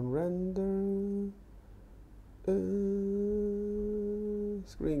one render.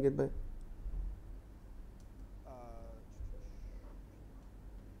 Screen get by.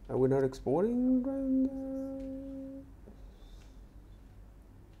 Are we not exporting render? This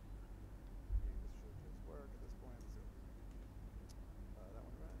should just work at this point.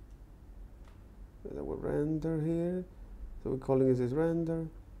 That one render here. So we're calling this is render,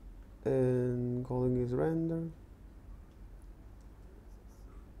 and calling is render.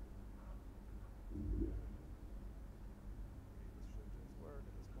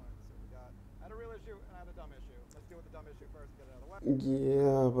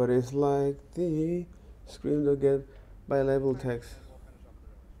 Yeah, but it's like the screen to get by label text. We'll finish up with the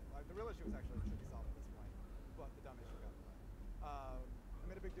real issue. Like the real issue is actually should be solved at this point, but the dumb issue got in the way. I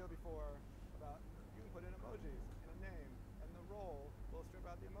made a big deal before about you can put in emojis and a name, and the role will strip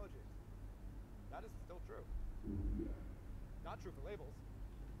out the emojis. that is still true. Not true for labels,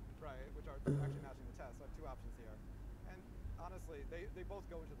 right? Which are actually matching the test. So I have two options here, and honestly, they both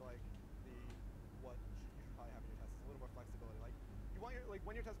go into like the what you should probably have in your test. It's a little more flexibility. Like you want your like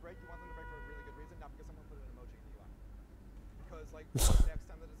when your tests break, you want them to break for a really good reason, not because someone put an emoji in the UI. Because like next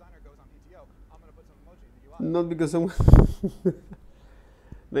time the designer goes on PTO, I'm gonna put some emoji in the UI. Not because someone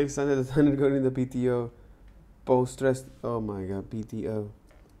next time the designer going in the PTO post stress. Oh my god, PTO.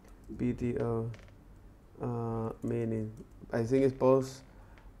 Meaning I think it's post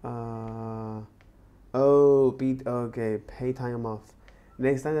okay, pay time off.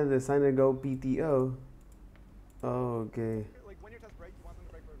 Next time the designer go PTO. Okay. Like when your tests break, you want them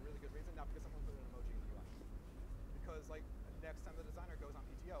to break for a really good reason, not because someone put an emoji in the UI. Because like next time the designer goes on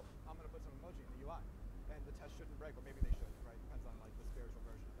PTO, I'm gonna put some emoji in the UI, and the test shouldn't break, or maybe they should, right? Depends on like the spiritual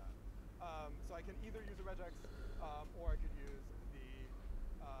version of that. So I can either use a regex, or I could use the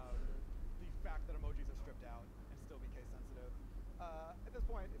fact that emojis are stripped out and still be case sensitive. At this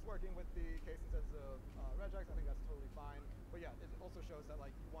point, it's working with the case insensitive regex. I think that's totally fine. But yeah, it also shows that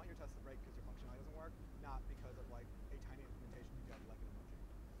like you want your test to break because your functionality doesn't work, not because of like a tiny implementation you get like an emoji.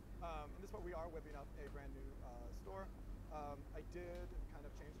 In this part, we are whipping up a brand new store. I did kind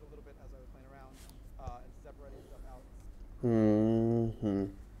of change it a little bit as I was playing around and separating stuff out.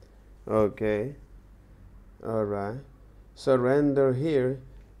 Okay. All right. So render here,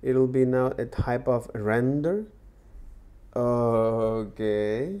 it'll be now a type of render.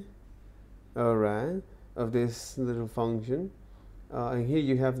 Okay. All right. Of this little function. And here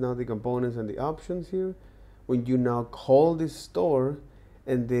you have now the components and the options here. When you now call this store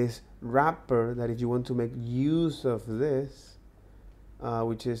and this wrapper, that if you want to make use of this,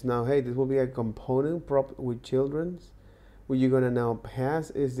 which is now, hey, this will be a component prop with children's. What you're gonna now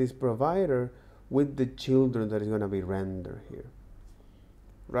pass is this provider with the children that is gonna be rendered here,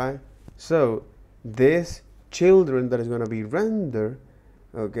 right? So this children that is gonna be rendered,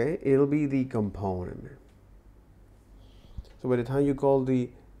 okay, it'll be the component. So by the time you call the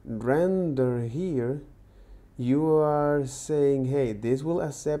render here, you are saying, hey, this will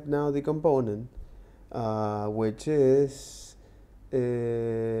accept now the component, which is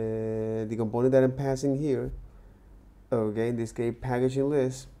the component that I'm passing here. Okay, in this case, packaging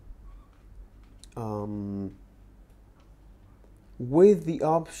list, with the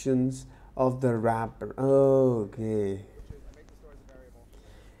options of the wrapper. Okay.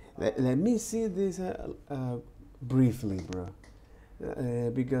 Let me see this briefly, bro.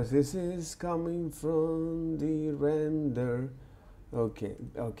 Because this is coming from the render. Okay.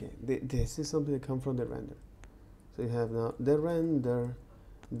 This is something that comes from the render. So you have now the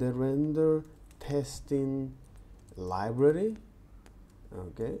render testing library.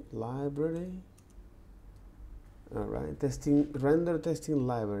 Okay, library. All right, render testing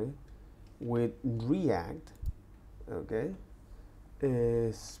library with React. Okay,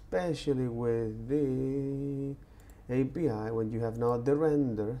 especially with the API when you have now the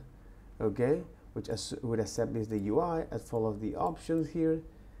render. Okay, which would accept is the UI as full of the options here.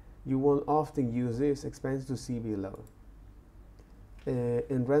 You won't often use this. Expands to see below.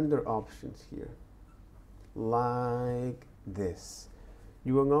 And render options here, like this.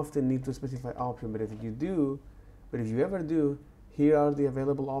 You won't often need to specify option, but if you ever do, here are the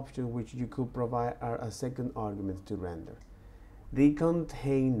available options which you could provide are a second argument to render. The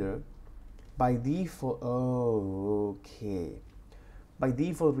container, by default, by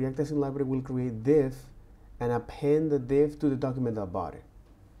default, React Testing Library will create div and append the div to the document.body.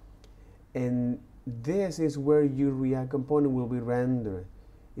 And this is where your React component will be rendered.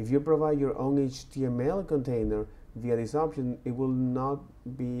 If you provide your own HTML container via this option, it will not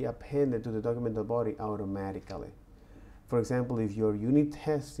be appended to the document.body automatically. For example, if you're unit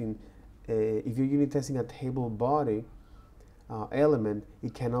testing a table body element,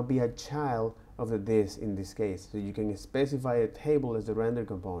 it cannot be a child of the this in this case. So you can specify a table as the render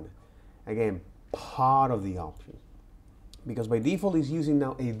component. Again, part of the option. Because by default it's using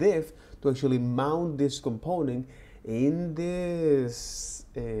now a div to actually mount this component in this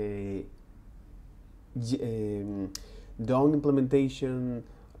DOM implementation,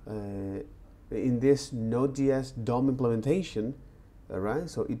 in this Node.js DOM implementation. All right,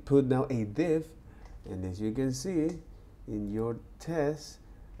 so it put now a div, and as you can see in your test,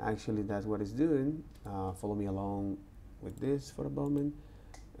 actually that's what it's doing. Follow me along with this for a moment.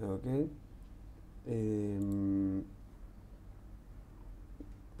 Okay.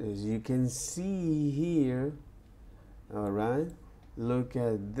 As you can see here, all right, look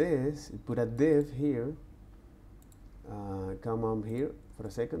at this. Put a div here. Come on here for a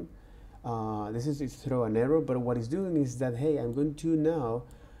second. This is throw an error, but what it's doing is that, hey, I'm going to now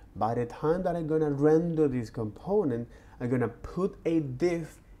By the time that I'm gonna render this component, I'm gonna put a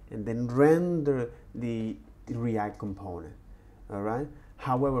diff and then render the React component. All right.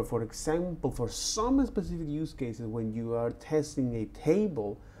 However, for example, for some specific use cases, when you are testing a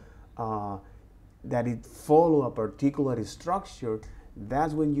table that it follow a particular structure,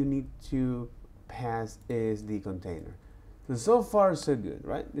 that's when you need to pass is the container. So far so good,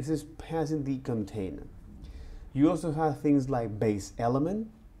 right? This is passing the container. You also have things like base element.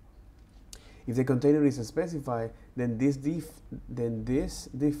 If the container is specified, then this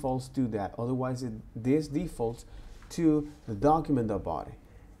defaults to that. Otherwise, this defaults to the document.body.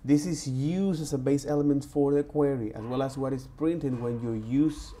 This is used as a base element for the query, as well as what is printed when you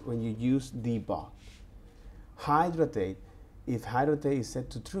use debug. Hydrate. If hydrate is set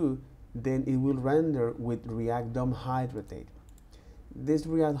to true, then it will render with React DOM hydrate. This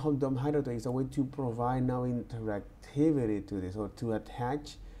React DOM hydrate is a way to provide now interactivity to this, or to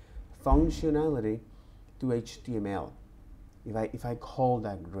attach functionality to HTML. If I call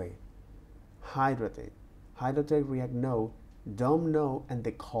that gray, hydrate React node, DOM node, and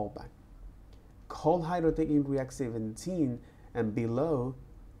the callback. Call hydrate in React 17 and below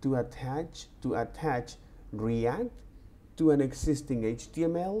to attach React to an existing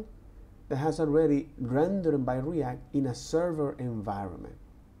HTML that has already rendered by React in a server environment.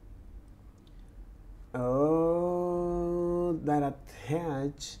 Oh, that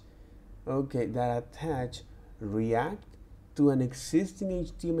attach React to an existing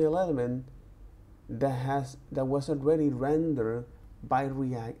HTML element that was already rendered by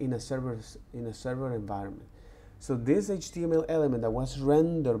React in a server environment. So this HTML element that was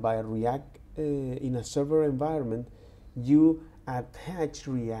rendered by React in a server environment, you attach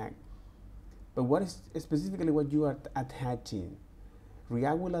React. But what is specifically what you are attaching?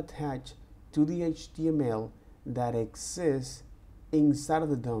 React will attach to the HTML that exists inside of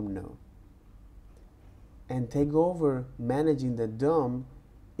the DOM node and take over managing the DOM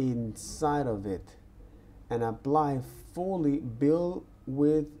inside of it, and apply fully build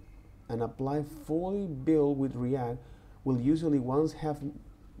with React will usually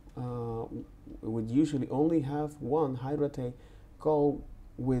only have one hydrate call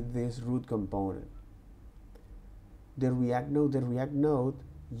with this root component. The React node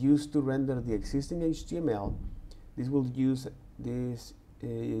used to render the existing HTML. This will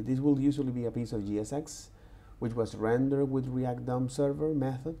usually be a piece of GSX, which was rendered with React DOM server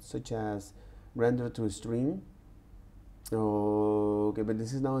methods, such as render to string. Okay, but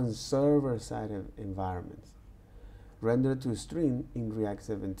this is now in server-side environments. Render to string in React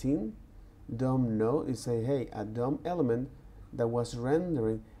 17. DOM node is a DOM element that was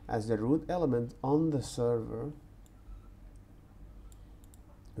rendering as the root element on the server.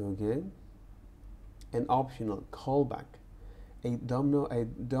 Okay, an optional callback, a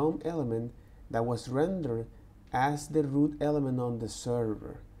DOM element that was rendered as the root element on the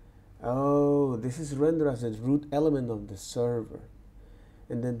server. Oh, this is rendered as the root element of the server.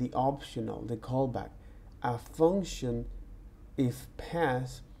 And then the optional, the callback, a function, if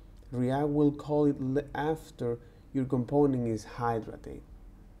passed, React will call it after your component is hydrated.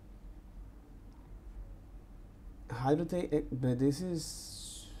 But this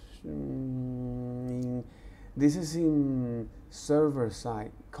is in server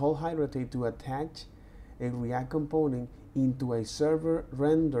side. Call hydrate to attach a React component into a server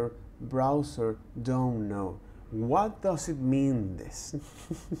render browser DOM node. What does it mean, this?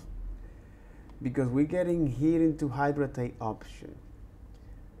 Because we're getting here into hydrate option.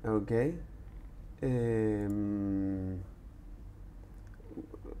 Okay.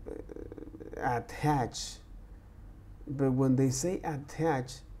 Attach. But when they say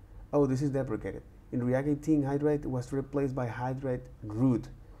attach, oh, this is deprecated. In React 18, hydrate was replaced by hydrate root.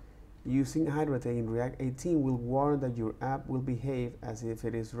 Using hydrate in React 18 will warn that your app will behave as if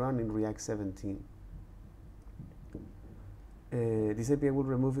it is run in React 17. This API will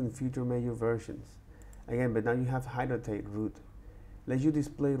remove in future major versions. Again, but now you have hydrate root. Let you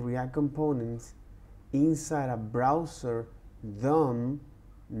display React components inside a browser DOM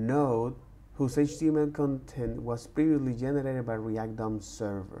node whose HTML content was previously generated by React DOM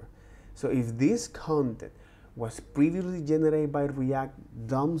server. So if this content was previously generated by React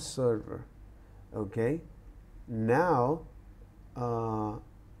DOM server, okay, now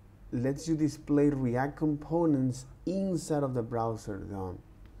lets you display React components inside of the browser DOM.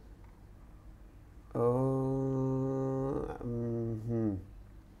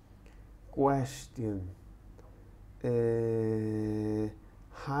 Question.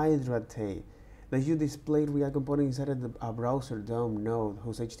 Hydrate. Let you display React component inside of a browser DOM node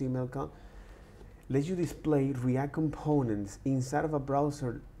whose HTML lets you display React components inside of a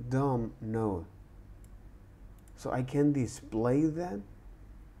browser DOM node. So I can display that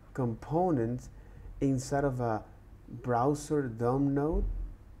components inside of a browser DOM node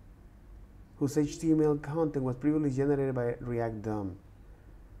whose HTML content was previously generated by React DOM.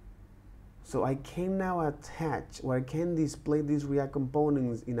 So I can now attach, or I can display these React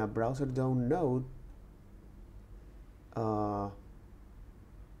components in a browser DOM node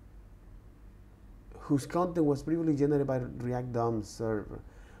whose content was previously generated by React DOM server.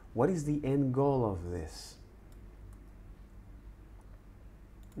 What is the end goal of this?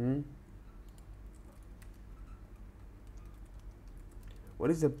 What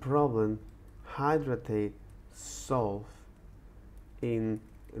is the problem Hydratate solve in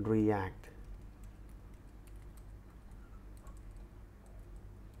React?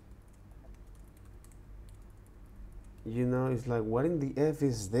 You know, it's like, what in the F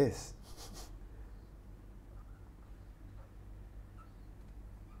is this?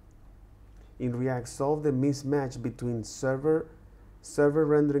 In React, solve the mismatch between server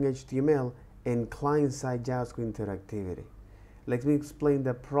rendering HTML and client-side JavaScript interactivity. Let me explain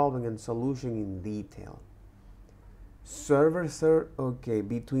the problem and solution in detail.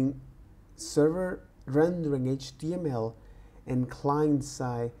 Between server rendering HTML and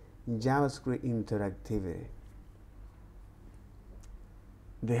client-side JavaScript interactivity.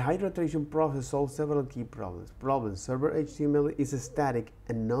 The hydration process solves several key problems. Server HTML is static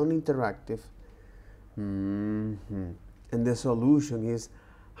and non-interactive. And the solution is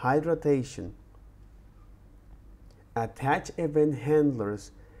hydration. Attach event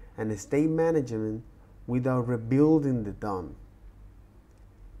handlers and state management without rebuilding the DOM.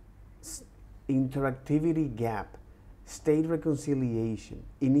 Interactivity gap. State reconciliation.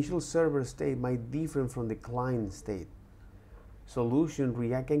 Initial server state might differ from the client state. Solution,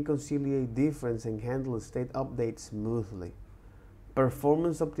 React can conciliate difference and handle state updates smoothly.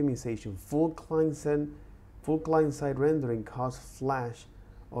 Performance optimization, full client-side rendering causes flash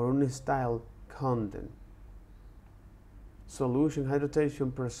or unstyled content. Solution,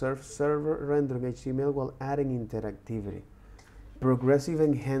 hydration preserves server rendering HTML while adding interactivity. Progressive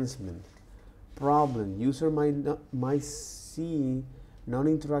enhancement. Problem, user might see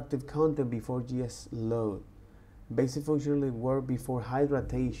non-interactive content before JS load. Basic functionality work before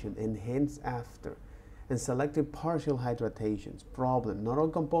hydration and hence after, and selected partial hydratations. Problem, not all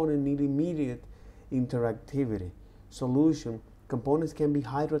components need immediate interactivity. Solution, components can be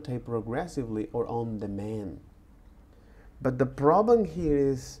hydrated progressively or on demand. But the problem here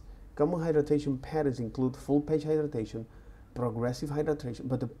is common hydration patterns include full page hydration, progressive hydration,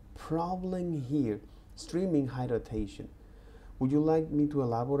 but the problem here, streaming hydration. Would you like me to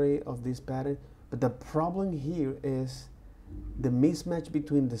elaborate on this pattern? But the problem here is the mismatch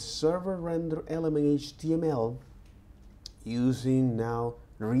between the server render element HTML using now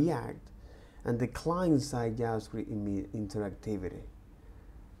React and the client-side JavaScript interactivity.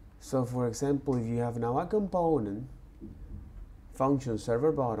 So for example, if you have now a component, function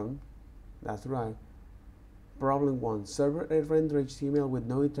server bottom, that's right. Problem 1, server render HTML with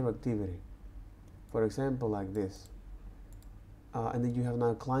no interactivity. For example, like this. And then you have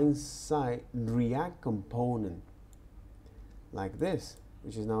now client-side React component like this,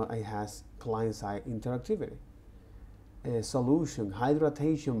 which is now it has client-side interactivity. Solution,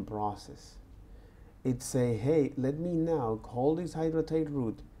 hydration process. It say, hey, let me now call this hydratate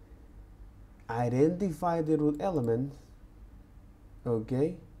root, identify the root element,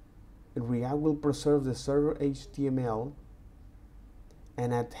 okay? React will preserve the server HTML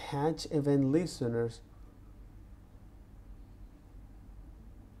and attach event listeners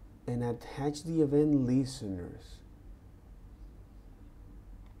and attach the event listeners.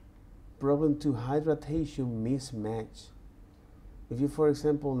 Problem 2, hydration mismatch. If you, for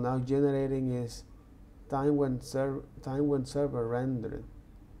example, now generating is time when server rendered.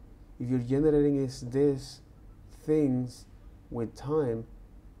 If you're generating is these things with time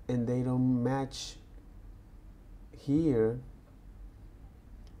and they don't match here,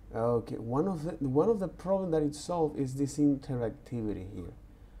 okay, one of the problems that it solved is this interactivity here.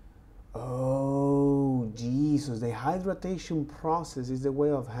 Oh, Jesus, the hydration process is the way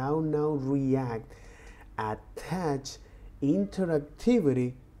of how now React attach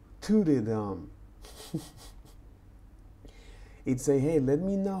interactivity to the DOM. It say, hey, let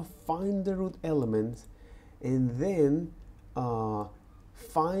me now find the root elements and then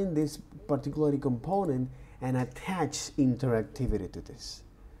find this particular component and attach interactivity to this,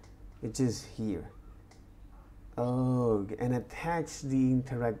 which is here. Oh, and attach the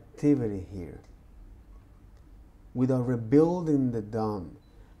interactivity here without rebuilding the DOM.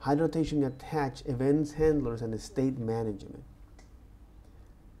 Hydrotation attach events handlers and state management.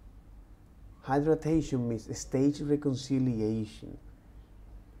 Hydrotation means stage reconciliation.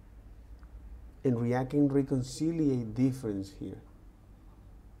 And React can reconciliate difference here.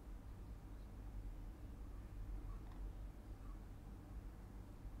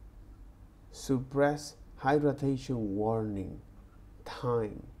 Suppress hydration warning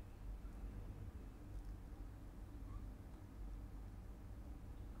time.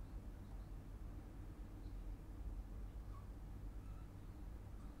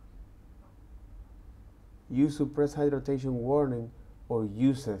 Use suppress hydration warning or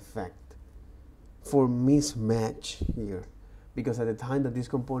use effect for mismatch here, because at the time that this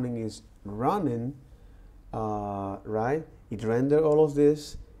component is running, right, it render all of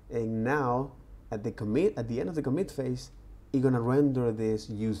this, and now at the end of the commit phase, it's gonna render this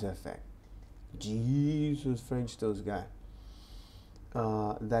use effect. Jesus French toast guy.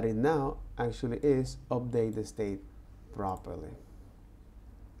 That it now actually is update the state properly.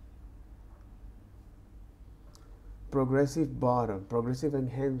 Progressive bottom, progressive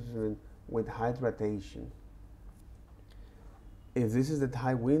enhancement with hydration. If this is the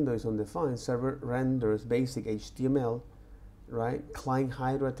type window is undefined, server renders basic HTML, right? Client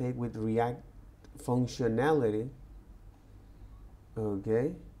hydrate with React functionality,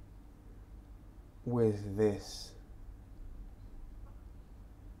 okay, with this.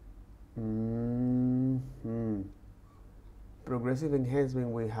 Progressive enhancement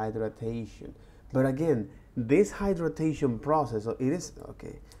with hydration. But again, this hydration process, so it is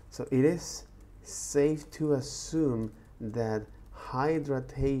okay. So it is safe to assume that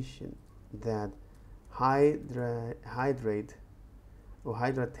hydration, that hydrate or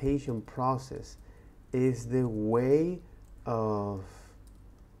hydration process is the way of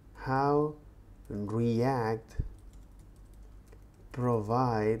how React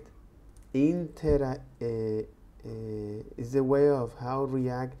provide is the way of how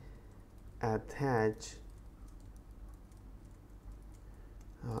React attach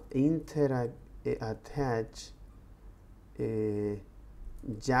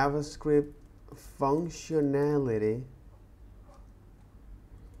JavaScript functionality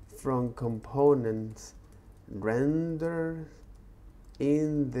from components rendered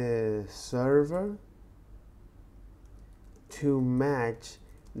in the server to match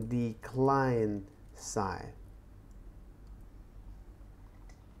the client side.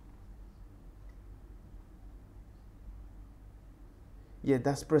 Yeah,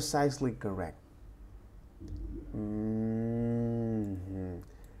 that's precisely correct.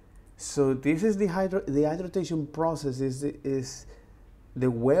 So this is the hydration process is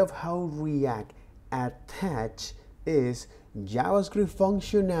the way of how React attach is JavaScript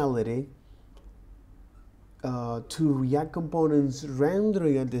functionality to React components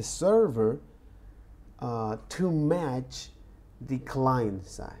rendering at the server to match the client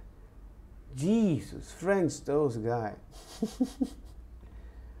side. Jesus, French toast guy.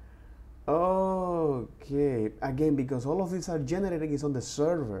 Okay, again, because all of these are generating is on the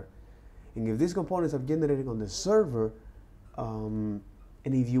server, and if these components are generating on the server, and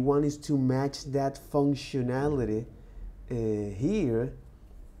if you want is to match that functionality here,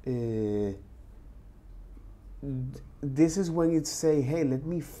 this is when it say, hey, let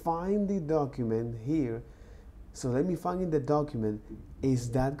me find the document here. So let me find in the document is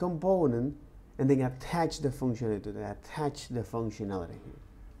that component, and then attach the functionality to that. Attach the functionality here.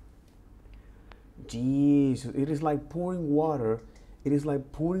 Jeez, it is like pouring water. It is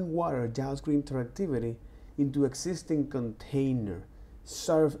like pouring water, JavaScript interactivity, into existing container,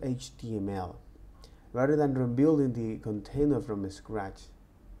 serve HTML, rather than rebuilding the container from scratch.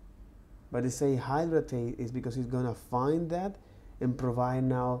 But they say hydrate is because it's gonna find that and provide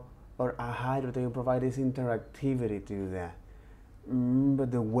now, or a hydrate and provide this interactivity to that. But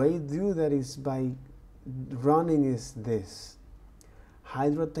the way to do that is by running is this.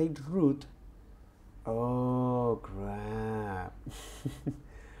 Hydrate root. Oh crap.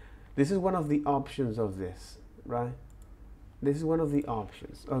 This is one of the options of this, right? This is one of the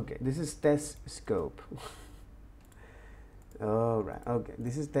options. Okay, this is test scope. All right, okay,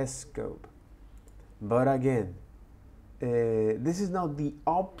 this is test scope. But again, this is now the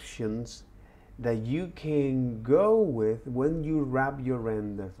options that you can go with when you wrap your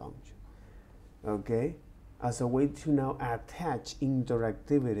render function, okay? As a way to now attach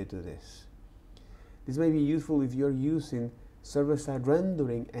interactivity to this. This may be useful if you're using server-side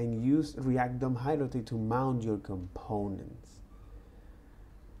rendering and use React DOM hierarchy to mount your components.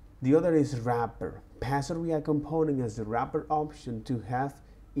 The other is wrapper. Pass a React component as the wrapper option to have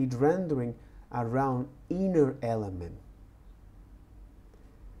it rendering around inner element.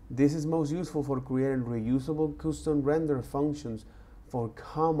 This is most useful for creating reusable custom render functions for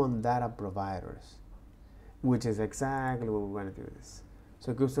common data providers, which is exactly what we want to do this.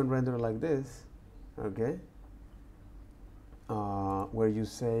 So custom render like this, okay, where you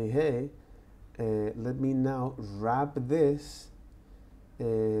say, hey, let me now wrap this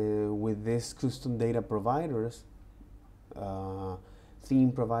with this custom data providers,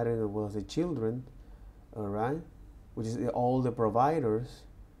 theme providers as well as the children, all right, which is all the providers.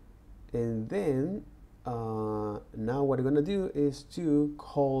 And then now what we're gonna do is to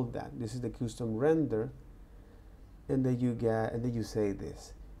call that. This is the custom render, and then you get, and then you say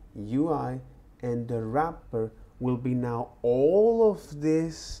this UI, and the wrapper will be now all of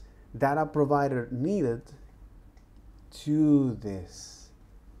this data provider needed to this.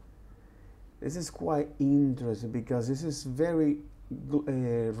 This is quite interesting because this is very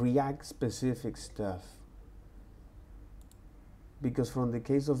React specific stuff. Because from the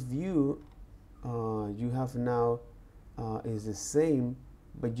case of Vue, you have now is the same,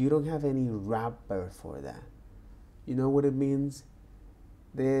 but you don't have any wrapper for that. You know what it means?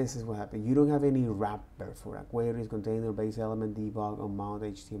 This is what happened. You don't have any wrapper for that. Queries, container, base element, debug, unmount,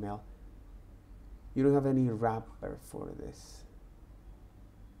 HTML. You don't have any wrapper for this.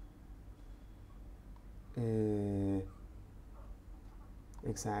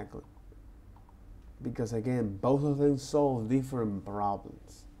 Exactly. Because again, both of them solve different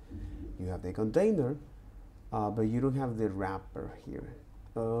problems. You have the container, but you don't have the wrapper here.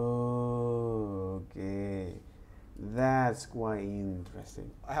 Okay, that's quite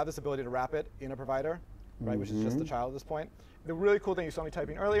interesting. I have this ability to wrap it in a provider, right, which is just the child at this point. The really cool thing you saw me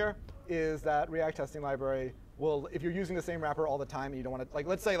typing earlier is that React testing library will, if you're using the same wrapper all the time and you don't want to, like,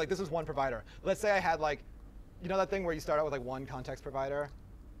 let's say like this is one provider. Let's say I had like, you know that thing where you start out with like one context provider,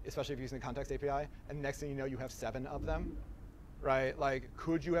 especially if you're using the context API, and next thing you know you have 7 of them, right? Like,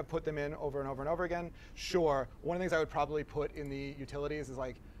 could you have put them in over and over and over again? Sure. One of the things I would probably put in the utilities is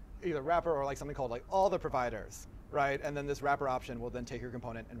like either wrapper or like something called like all the providers, right? And then this wrapper option will then take your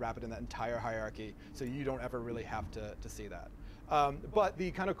component and wrap it in that entire hierarchy, so you don't ever really have to see that. But the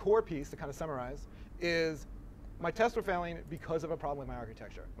kind of core piece, to kind of summarize, is my tests were failing because of a problem with my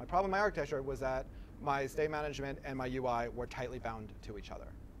architecture. My problem with my architecture was that my state management and my UI were tightly bound to each other,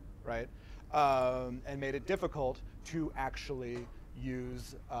 right? And made it difficult to actually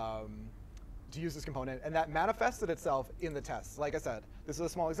use this component, and that manifested itself in the tests. Like I said, this is a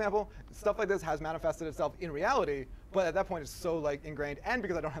small example. Stuff like this has manifested itself in reality, but at that point it's so like ingrained, and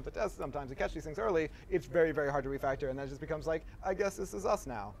because I don't have the tests sometimes to catch these things early, it's very, very hard to refactor, and that just becomes like, I guess this is us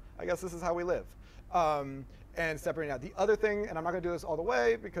now. I guess this is how we live. And separating out. The other thing, and I'm not going to do this all the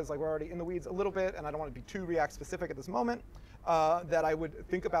way because like we're already in the weeds a little bit, and I don't want to be too React specific at this moment, that I would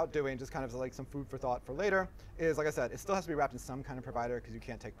think about doing, just kind of like some food for thought for later, is like I said, it still has to be wrapped in some kind of provider because you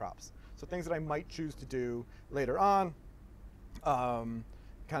can't take props. So things that I might choose to do later on, kind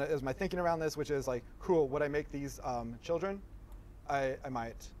of as my thinking around this, which is like, cool, would I make these children? I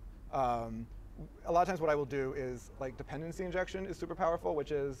might. A lot of times what I will do is like dependency injection is super powerful,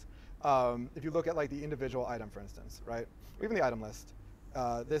 which is if you look at like the individual item, for instance, right? Or even the item list.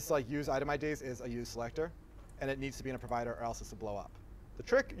 This like use item IDs is a use selector, and it needs to be in a provider or else it's to blow up. The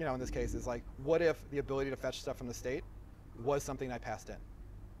trick, you know, in this case is like, what if the ability to fetch stuff from the state was something I passed in,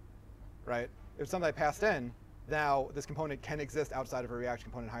 right? If something I passed in, now this component can exist outside of a React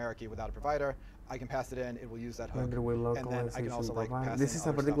component hierarchy without a provider. I can pass it in, it will use that hook, and then I can also like pass this in is a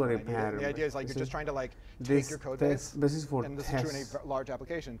other particular stuff when I need it. pattern. The idea is like this you're just trying to like take your code base. This is for and this tests. is true in a large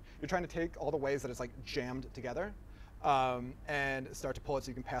application. You're trying to take all the ways that it's like jammed together and start to pull it so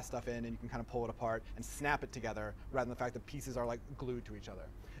you can pass stuff in and you can kind of pull it apart and snap it together rather than the fact that pieces are like glued to each other.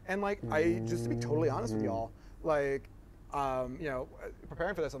 And like, just to be totally honest with y'all, like, you know,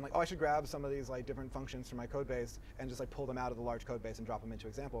 preparing for this, I'm like, oh, I should grab some of these like different functions from my code base and just like pull them out of the large code base and drop them into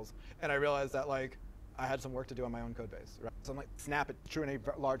examples. And I realized that like, I had some work to do on my own code base, right? So I'm like, snap it, true in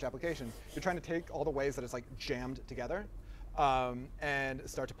a large application. You're trying to take all the ways that it's like jammed together and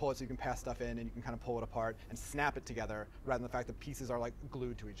start to pull it so you can pass stuff in and you can kind of pull it apart and snap it together rather than the fact that pieces are like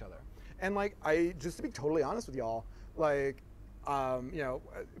glued to each other. And like, just to be totally honest with y'all, like, you know,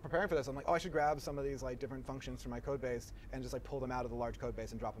 preparing for this, I'm like, oh, I should grab some of these like different functions from my code base and just like pull them out of the large code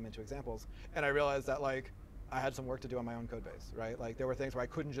base and drop them into examples. And I realized that like, I had some work to do on my own code base, right? Like there were things where I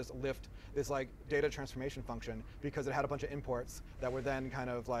couldn't just lift this like data transformation function because it had a bunch of imports that were then kind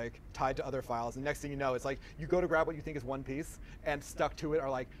of like tied to other files. And next thing you know, it's like you go to grab what you think is one piece and stuck to it are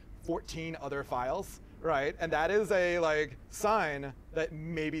like 14 other files, right? And that is a like sign that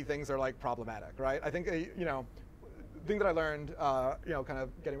maybe things are like problematic, right? I think, you know, the thing that I learned, you know, kind of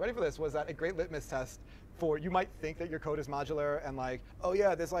getting ready for this was that a great litmus test you might think that your code is modular and like, oh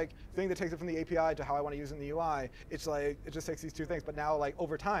yeah, this like thing that takes it from the API to how I want to use it in the UI. It's like, it just takes these two things. But now like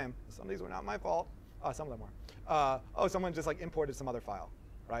over time, some of these were not my fault. Some of them were. Oh, someone just like imported some other file,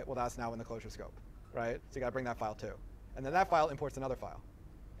 right? Well, that's now in the closure scope, right? So you got to bring that file too. And then that file imports another file.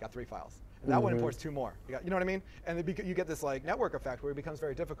 You got 3 files. And that one imports 2 more. You know what I mean? And you get this like network effect where it becomes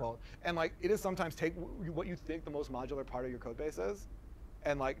very difficult. And like it is sometimes take what you think the most modular part of your code base is,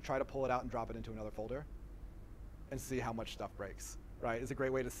 and like try to pull it out and drop it into another folder, and see how much stuff breaks. Right? It's a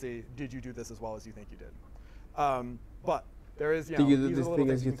great way to see, did you do this as well as you think you did? But there is, these are the little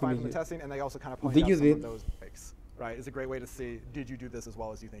things you can find from the testing, and they also kind of point out some of those breaks. Right? It's a great way to see, did you do this as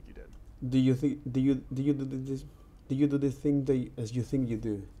well as you think you did? Do you do this thing as you think you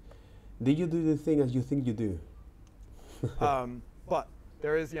do? Did you do the thing as you think you do? But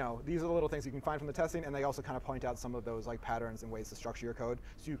there is, these are the little things you can find from the testing, and they also kind of point out some of those like patterns and ways to structure your code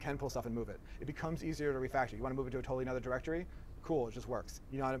so you can pull stuff and move it. It becomes easier to refactor. You want to move it to a totally another directory? Cool, it just works.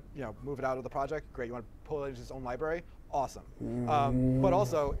 You want to move it out of the project? Great. You want to pull it into its own library? Awesome. But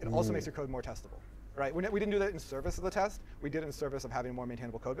also, it also makes your code more testable. Right? We didn't do that in service of the test. We did it in service of having a more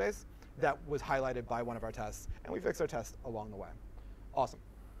maintainable code base. That was highlighted by one of our tests, and we fixed our test along the way. Awesome.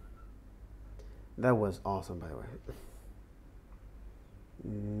 That was awesome, by the way.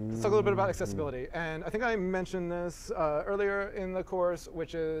 Let's talk a little bit about accessibility. And I think I mentioned this earlier in the course,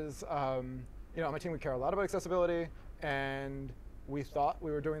 which is, on my team we care a lot about accessibility, and we thought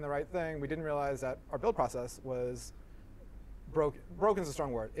we were doing the right thing. We didn't realize that our build process was broken. Broken is a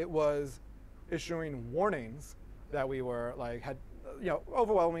strong word. It was issuing warnings that we were like, had,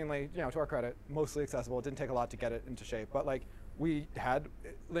 overwhelmingly, to our credit, mostly accessible. It didn't take a lot to get it into shape, but like, we had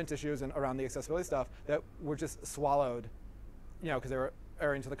lint issues and around the accessibility stuff that were just swallowed, because they were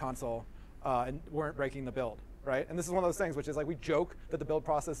airing to the console and weren't breaking the build, right? And this is one of those things which is like, we joke that the build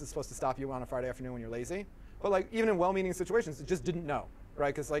process is supposed to stop you on a Friday afternoon when you're lazy, but like even in well-meaning situations, it just didn't know,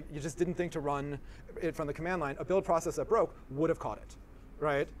 right? Because like you just didn't think to run it from the command line. A build process that broke would have caught it,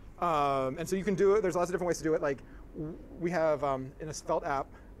 right? And so you can do it. There's lots of different ways to do it. Like we have in a Svelte app,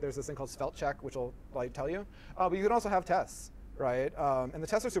 there's this thing called Svelte check, which will like tell you, but you can also have tests. Right, and the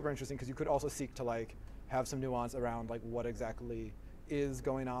tests are super interesting because you could also seek to like have some nuance around like what exactly is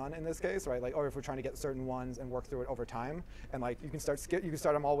going on in this case, right? Like, or if we're trying to get certain ones and work through it over time, and like you can start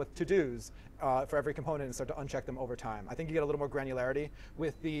them all with to-dos for every component and start to uncheck them over time. I think you get a little more granularity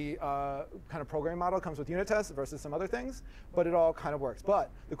with the kind of programming model comes with unit tests versus some other things, but it all kind of works. But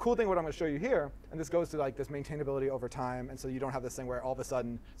the cool thing, what I'm going to show you here, and this goes to like this maintainability over time, and so you don't have this thing where all of a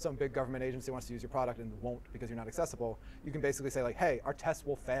sudden some big government agency wants to use your product and won't because you're not accessible. You can basically say like, hey, our tests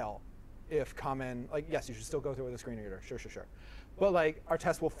will fail if common, like, yes, you should still go through with a screen reader, sure. But like, our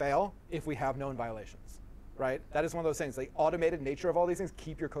tests will fail if we have known violations, right? That is one of those things. The automated nature of all these things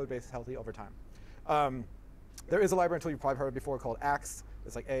keep your code base healthy over time. There is a library tool you've probably heard before called Axe.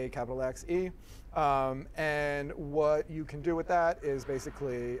 It's like A, capital X, E. And what you can do with that is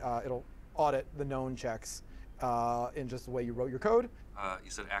basically, it'll audit the known checks in just the way you wrote your code.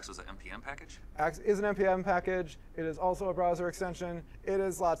 You said Axe was an NPM package? Axe is an NPM package. It is also a browser extension. It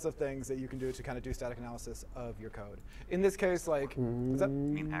is lots of things that you can do to kind of do static analysis of your code. In this case, like, is that? You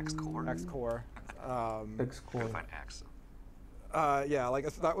mean Axe Core? Axe Core. Axe Core. Find Axe. Yeah,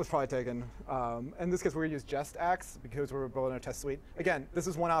 like that was probably taken. In this case, we're going to use just Axe because we're building a test suite. Again, this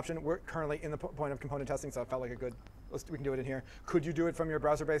is one option. We're currently in the point of component testing, so it felt like a good, we can do it in here. Could you do it from your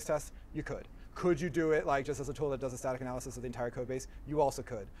browser-based test? You could. Could you do it like just as a tool that does a static analysis of the entire code base? You also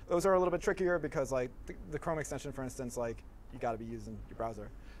could. Those are a little bit trickier because like the Chrome extension, for instance, like you got to be using your browser.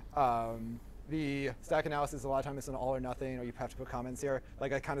 The static analysis, a lot of times it's an all or nothing, or you have to put comments here.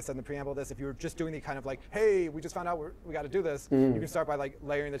 Like I kind of said in the preamble of this, if you're just doing the kind of like, hey, we just found out we got to do this, you can start by like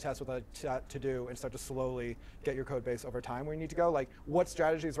layering the test with a to-do and start to slowly get your code base over time where you need to go. Like what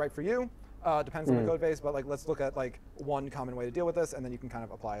strategy is right for you depends on the code base, but like let's look at like one common way to deal with this, and then you can kind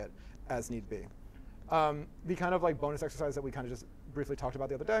of apply it as need be. The kind of like bonus exercise that we kind of just briefly talked about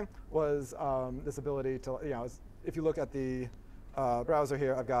the other day was this ability to, if you look at the browser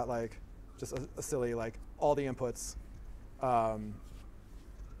here, I've got like just a silly like all the inputs, and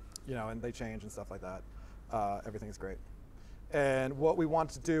they change and stuff like that. Everything is great. And what we want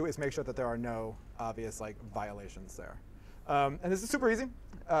to do is make sure that there are no obvious like violations there. And this is super easy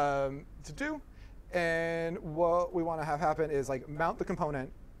to do. And what we want to have happen is like mount the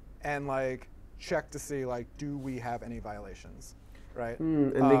component and like check to see like, do we have any violations, right?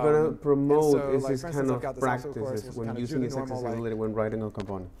 And they're gonna promote so, this like, is for kind instance, of practices when using its accessibility when writing a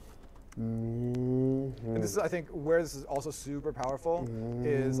component. And this is, I think, where this is also super powerful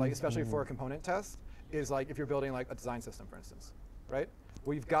is like, especially for a component test, is like if you're building like a design system, for instance, right?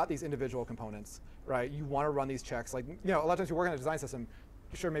 Well, you've got these individual components, right? You want to run these checks. Like, a lot of times you work on a design system,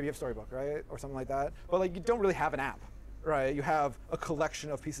 sure, maybe you have Storybook, right? Or something like that. But like, you don't really have an app, right? You have a collection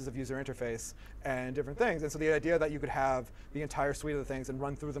of pieces of user interface and different things. And so the idea that you could have the entire suite of the things and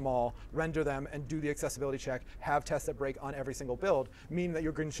run through them all, render them, and do the accessibility check, have tests that break on every single build, mean that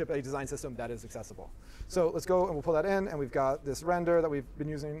you're going to ship a design system that is accessible. So let's go and we'll pull that in, and we've got this render that we've been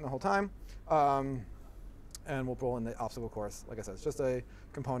using the whole time. And we'll pull in the obstacle course. Like I said, it's just a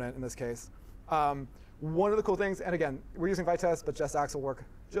component in this case. One of the cool things, and again, we're using Vitest, but JustAx will work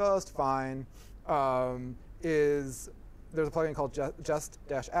just fine, is there's a plugin called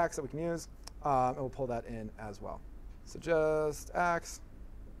Just-Ax that we can use, and we'll pull that in as well. So JustAx.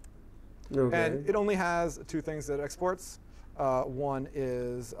 Okay. And it only has two things that it exports. One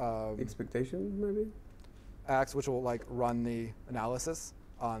is expectation, maybe? Ax, which will like run the analysis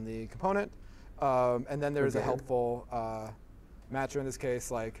on the component. And then there's a helpful matcher in this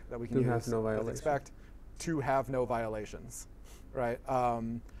case, like that we can use have no as violations. expect to have no violations, right?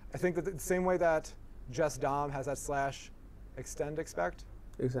 I think that the same way that JustDom has that /extend expect,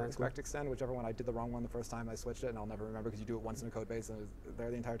 Exactly. expect extend, whichever one. I did the wrong one the first time I switched it, and I'll never remember because you do it once in a code base and it's there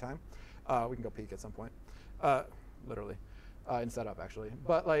the entire time. We can go peek at some point, literally. In setup actually,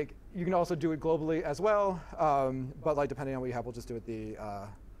 but like you can also do it globally as well. But like depending on what you have, we'll just do it the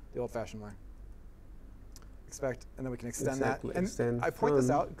old-fashioned way. Expect, and then we can extend Exactly. that. And Extend I point this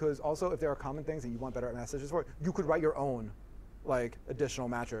from- out because also if there are common things that you want better messages for, you could write your own like additional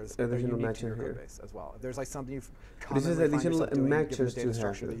matchers that are Additional unique to your matcher code here. base as well. If there's like something you've This is commonly find additional yourself doing, given the matchers to data have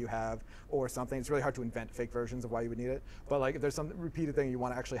structure that here. you have, or something, it's really hard to invent fake versions of why you would need it. But like if there's some repeated thing you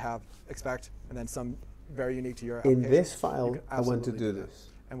want to actually have expect, and then some very unique to your In application, this you file, can I want to absolutely do that. this.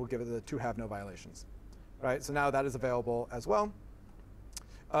 And we'll give it the to have no violations. Right, so now that is available as well.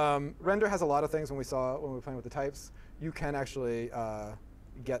 Render has a lot of things when we were playing with the types. You can actually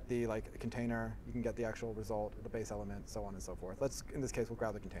get the like container, you can get the actual result, the base element, so on and so forth. In this case, we'll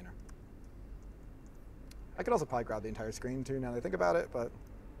grab the container. I could also probably grab the entire screen too now that I think about it, but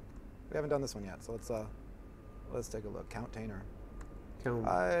we haven't done this one yet, so let's take a look. Container. Count.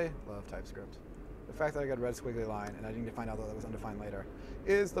 I love TypeScript. The fact that I got a red squiggly line and I didn't find out that it was undefined later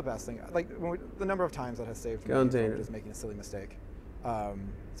is the best thing. Like the number of times that has saved me Container. from just making a silly mistake.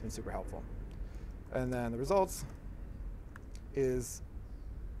 It's been super helpful. And then the results is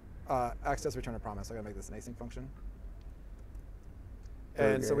access return a promise. I gotta make this an async function.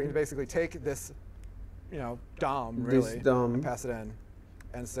 And so we can basically take this, DOM really, DOM. and pass it in,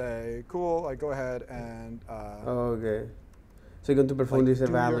 and say, cool, like go ahead and Okay. So you're going to perform this do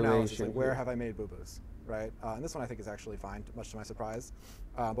your analysis, evaluation. like, where here. have I made boo-boos, right? And this one I think is actually fine, much to my surprise.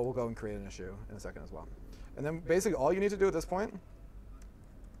 But we'll go and create an issue in a second as well. And then basically all you need to do at this point,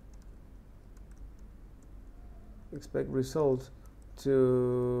 Expect results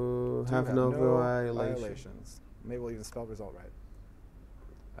to have no violation. violations. Maybe we'll even spell result right.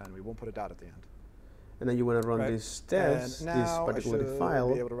 And we won't put a dot at the end. And then you want to run Right. this test, And this now I particular should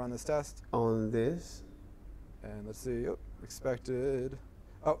file be able to run this test. on this. And let's see, expected.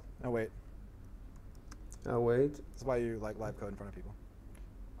 Oh, no, wait. Wait. This is why you like live code in front of people.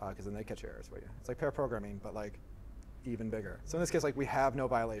 Because then they catch errors for you. It's like pair programming, but like even bigger. So in this case, like we have no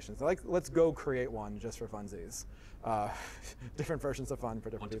violations. Like, let's go create one just for funsies. Different versions of fun for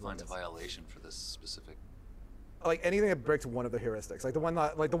different What people. defines a violation for this specific? Like anything that breaks one of the heuristics. Like the one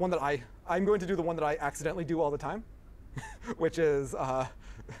that I'm going to do the one that I accidentally do all the time, which is a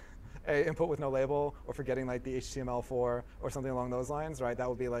input with no label, or forgetting like the HTML4 or something along those lines, right? That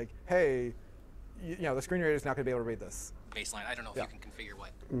would be like, hey, the screen reader is not going to be able to read this. Baseline. I don't know if Yeah. you can configure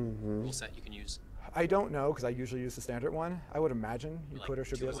what Mm-hmm. rule set you can use. I don't know because I usually use the standard one. I would imagine you Like could or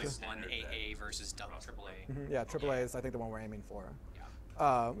should be able to. One AA versus AAA. Yeah, AAA is I think the one we're aiming for.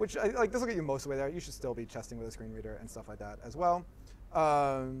 Yeah. Which this will get you most of the way there. You should still be testing with a screen reader and stuff like that as well.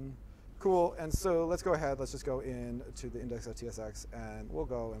 Cool. And so let's go ahead. Let's just go into the index.tsx and we'll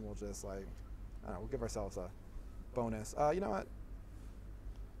go and we'll just like, I don't know, we'll give ourselves a bonus. You know what?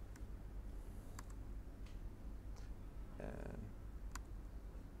 And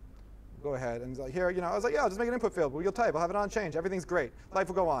go ahead and like here, I was like, yeah, I'll just make an input field. We'll type. I'll have it on change. Everything's great. Life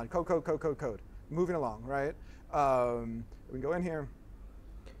will go on. Code, code, code, code, code. Moving along, right? We can go in here.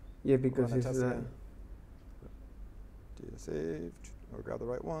 Yeah, because Run that it's test again. Save, or grab the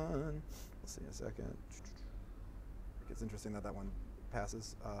right one. We'll see in a second. It's interesting that one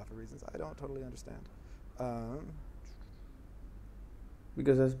passes for reasons I don't totally understand.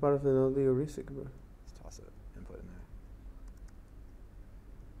 because that's part of the heuristic, bro. Let's toss it, input in there.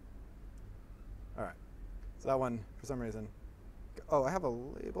 All right. So that one, for some reason. Oh, I have a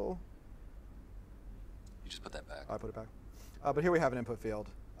label. You just put that back. Oh, I put it back. But here we have an input field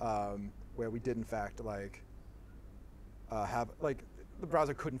where we did in fact like have like the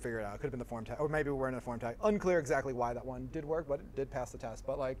browser couldn't figure it out. It could have been the form tag, or maybe we weren't in a form tag. Unclear exactly why that one did work, but it did pass the test.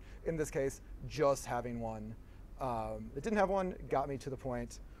 But like in this case, just having one that didn't have one got me to the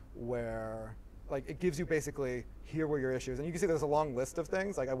point where like it gives you basically here were your issues, and you can see there's a long list of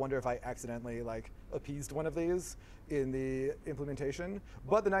things. Like I wonder if I accidentally like appeased one of these in the implementation.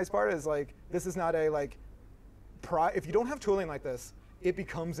 But the nice part is like this is not a like if you don't have tooling like this, it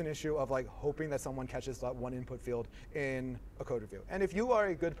becomes an issue of like hoping that someone catches that one input field in a code review. And if you are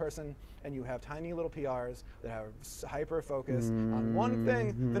a good person and you have tiny little PRs that have hyper focus on one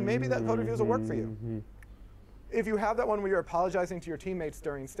thing, then maybe that code reviews will work for you. If you have that one where you're apologizing to your teammates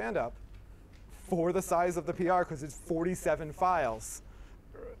during stand-up for the size of the PR because it's 47 files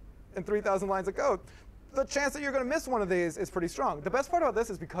and 3,000 lines of code, the chance that you're going to miss one of these is pretty strong. The best part about this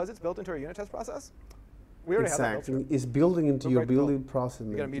is because it's built into our unit test process, we already have that built. It's building into your building process.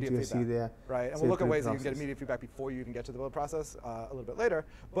 You get immediate feedback, right? And we'll look at ways that you can get immediate feedback before you even get to the build process a little bit later.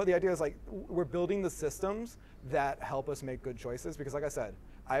 But the idea is like we're building the systems that help us make good choices because, like I said,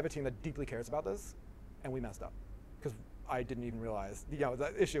 I have a team that deeply cares about this, and we messed up because I didn't even realize. You know,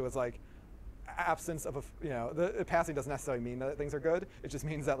 the issue is like absence of the passing doesn't necessarily mean that things are good. It just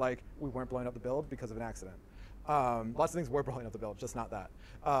means that like we weren't blowing up the build because of an accident. Lots of things were blowing up the build, just not that.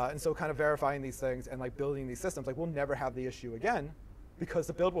 And so kind of verifying these things and like building these systems, like we'll never have the issue again because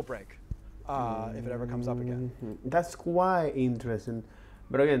the build will break if it ever comes up again. That's quite interesting.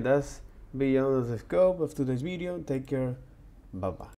 But again, that's beyond the scope of today's video. Take care. Bye-bye.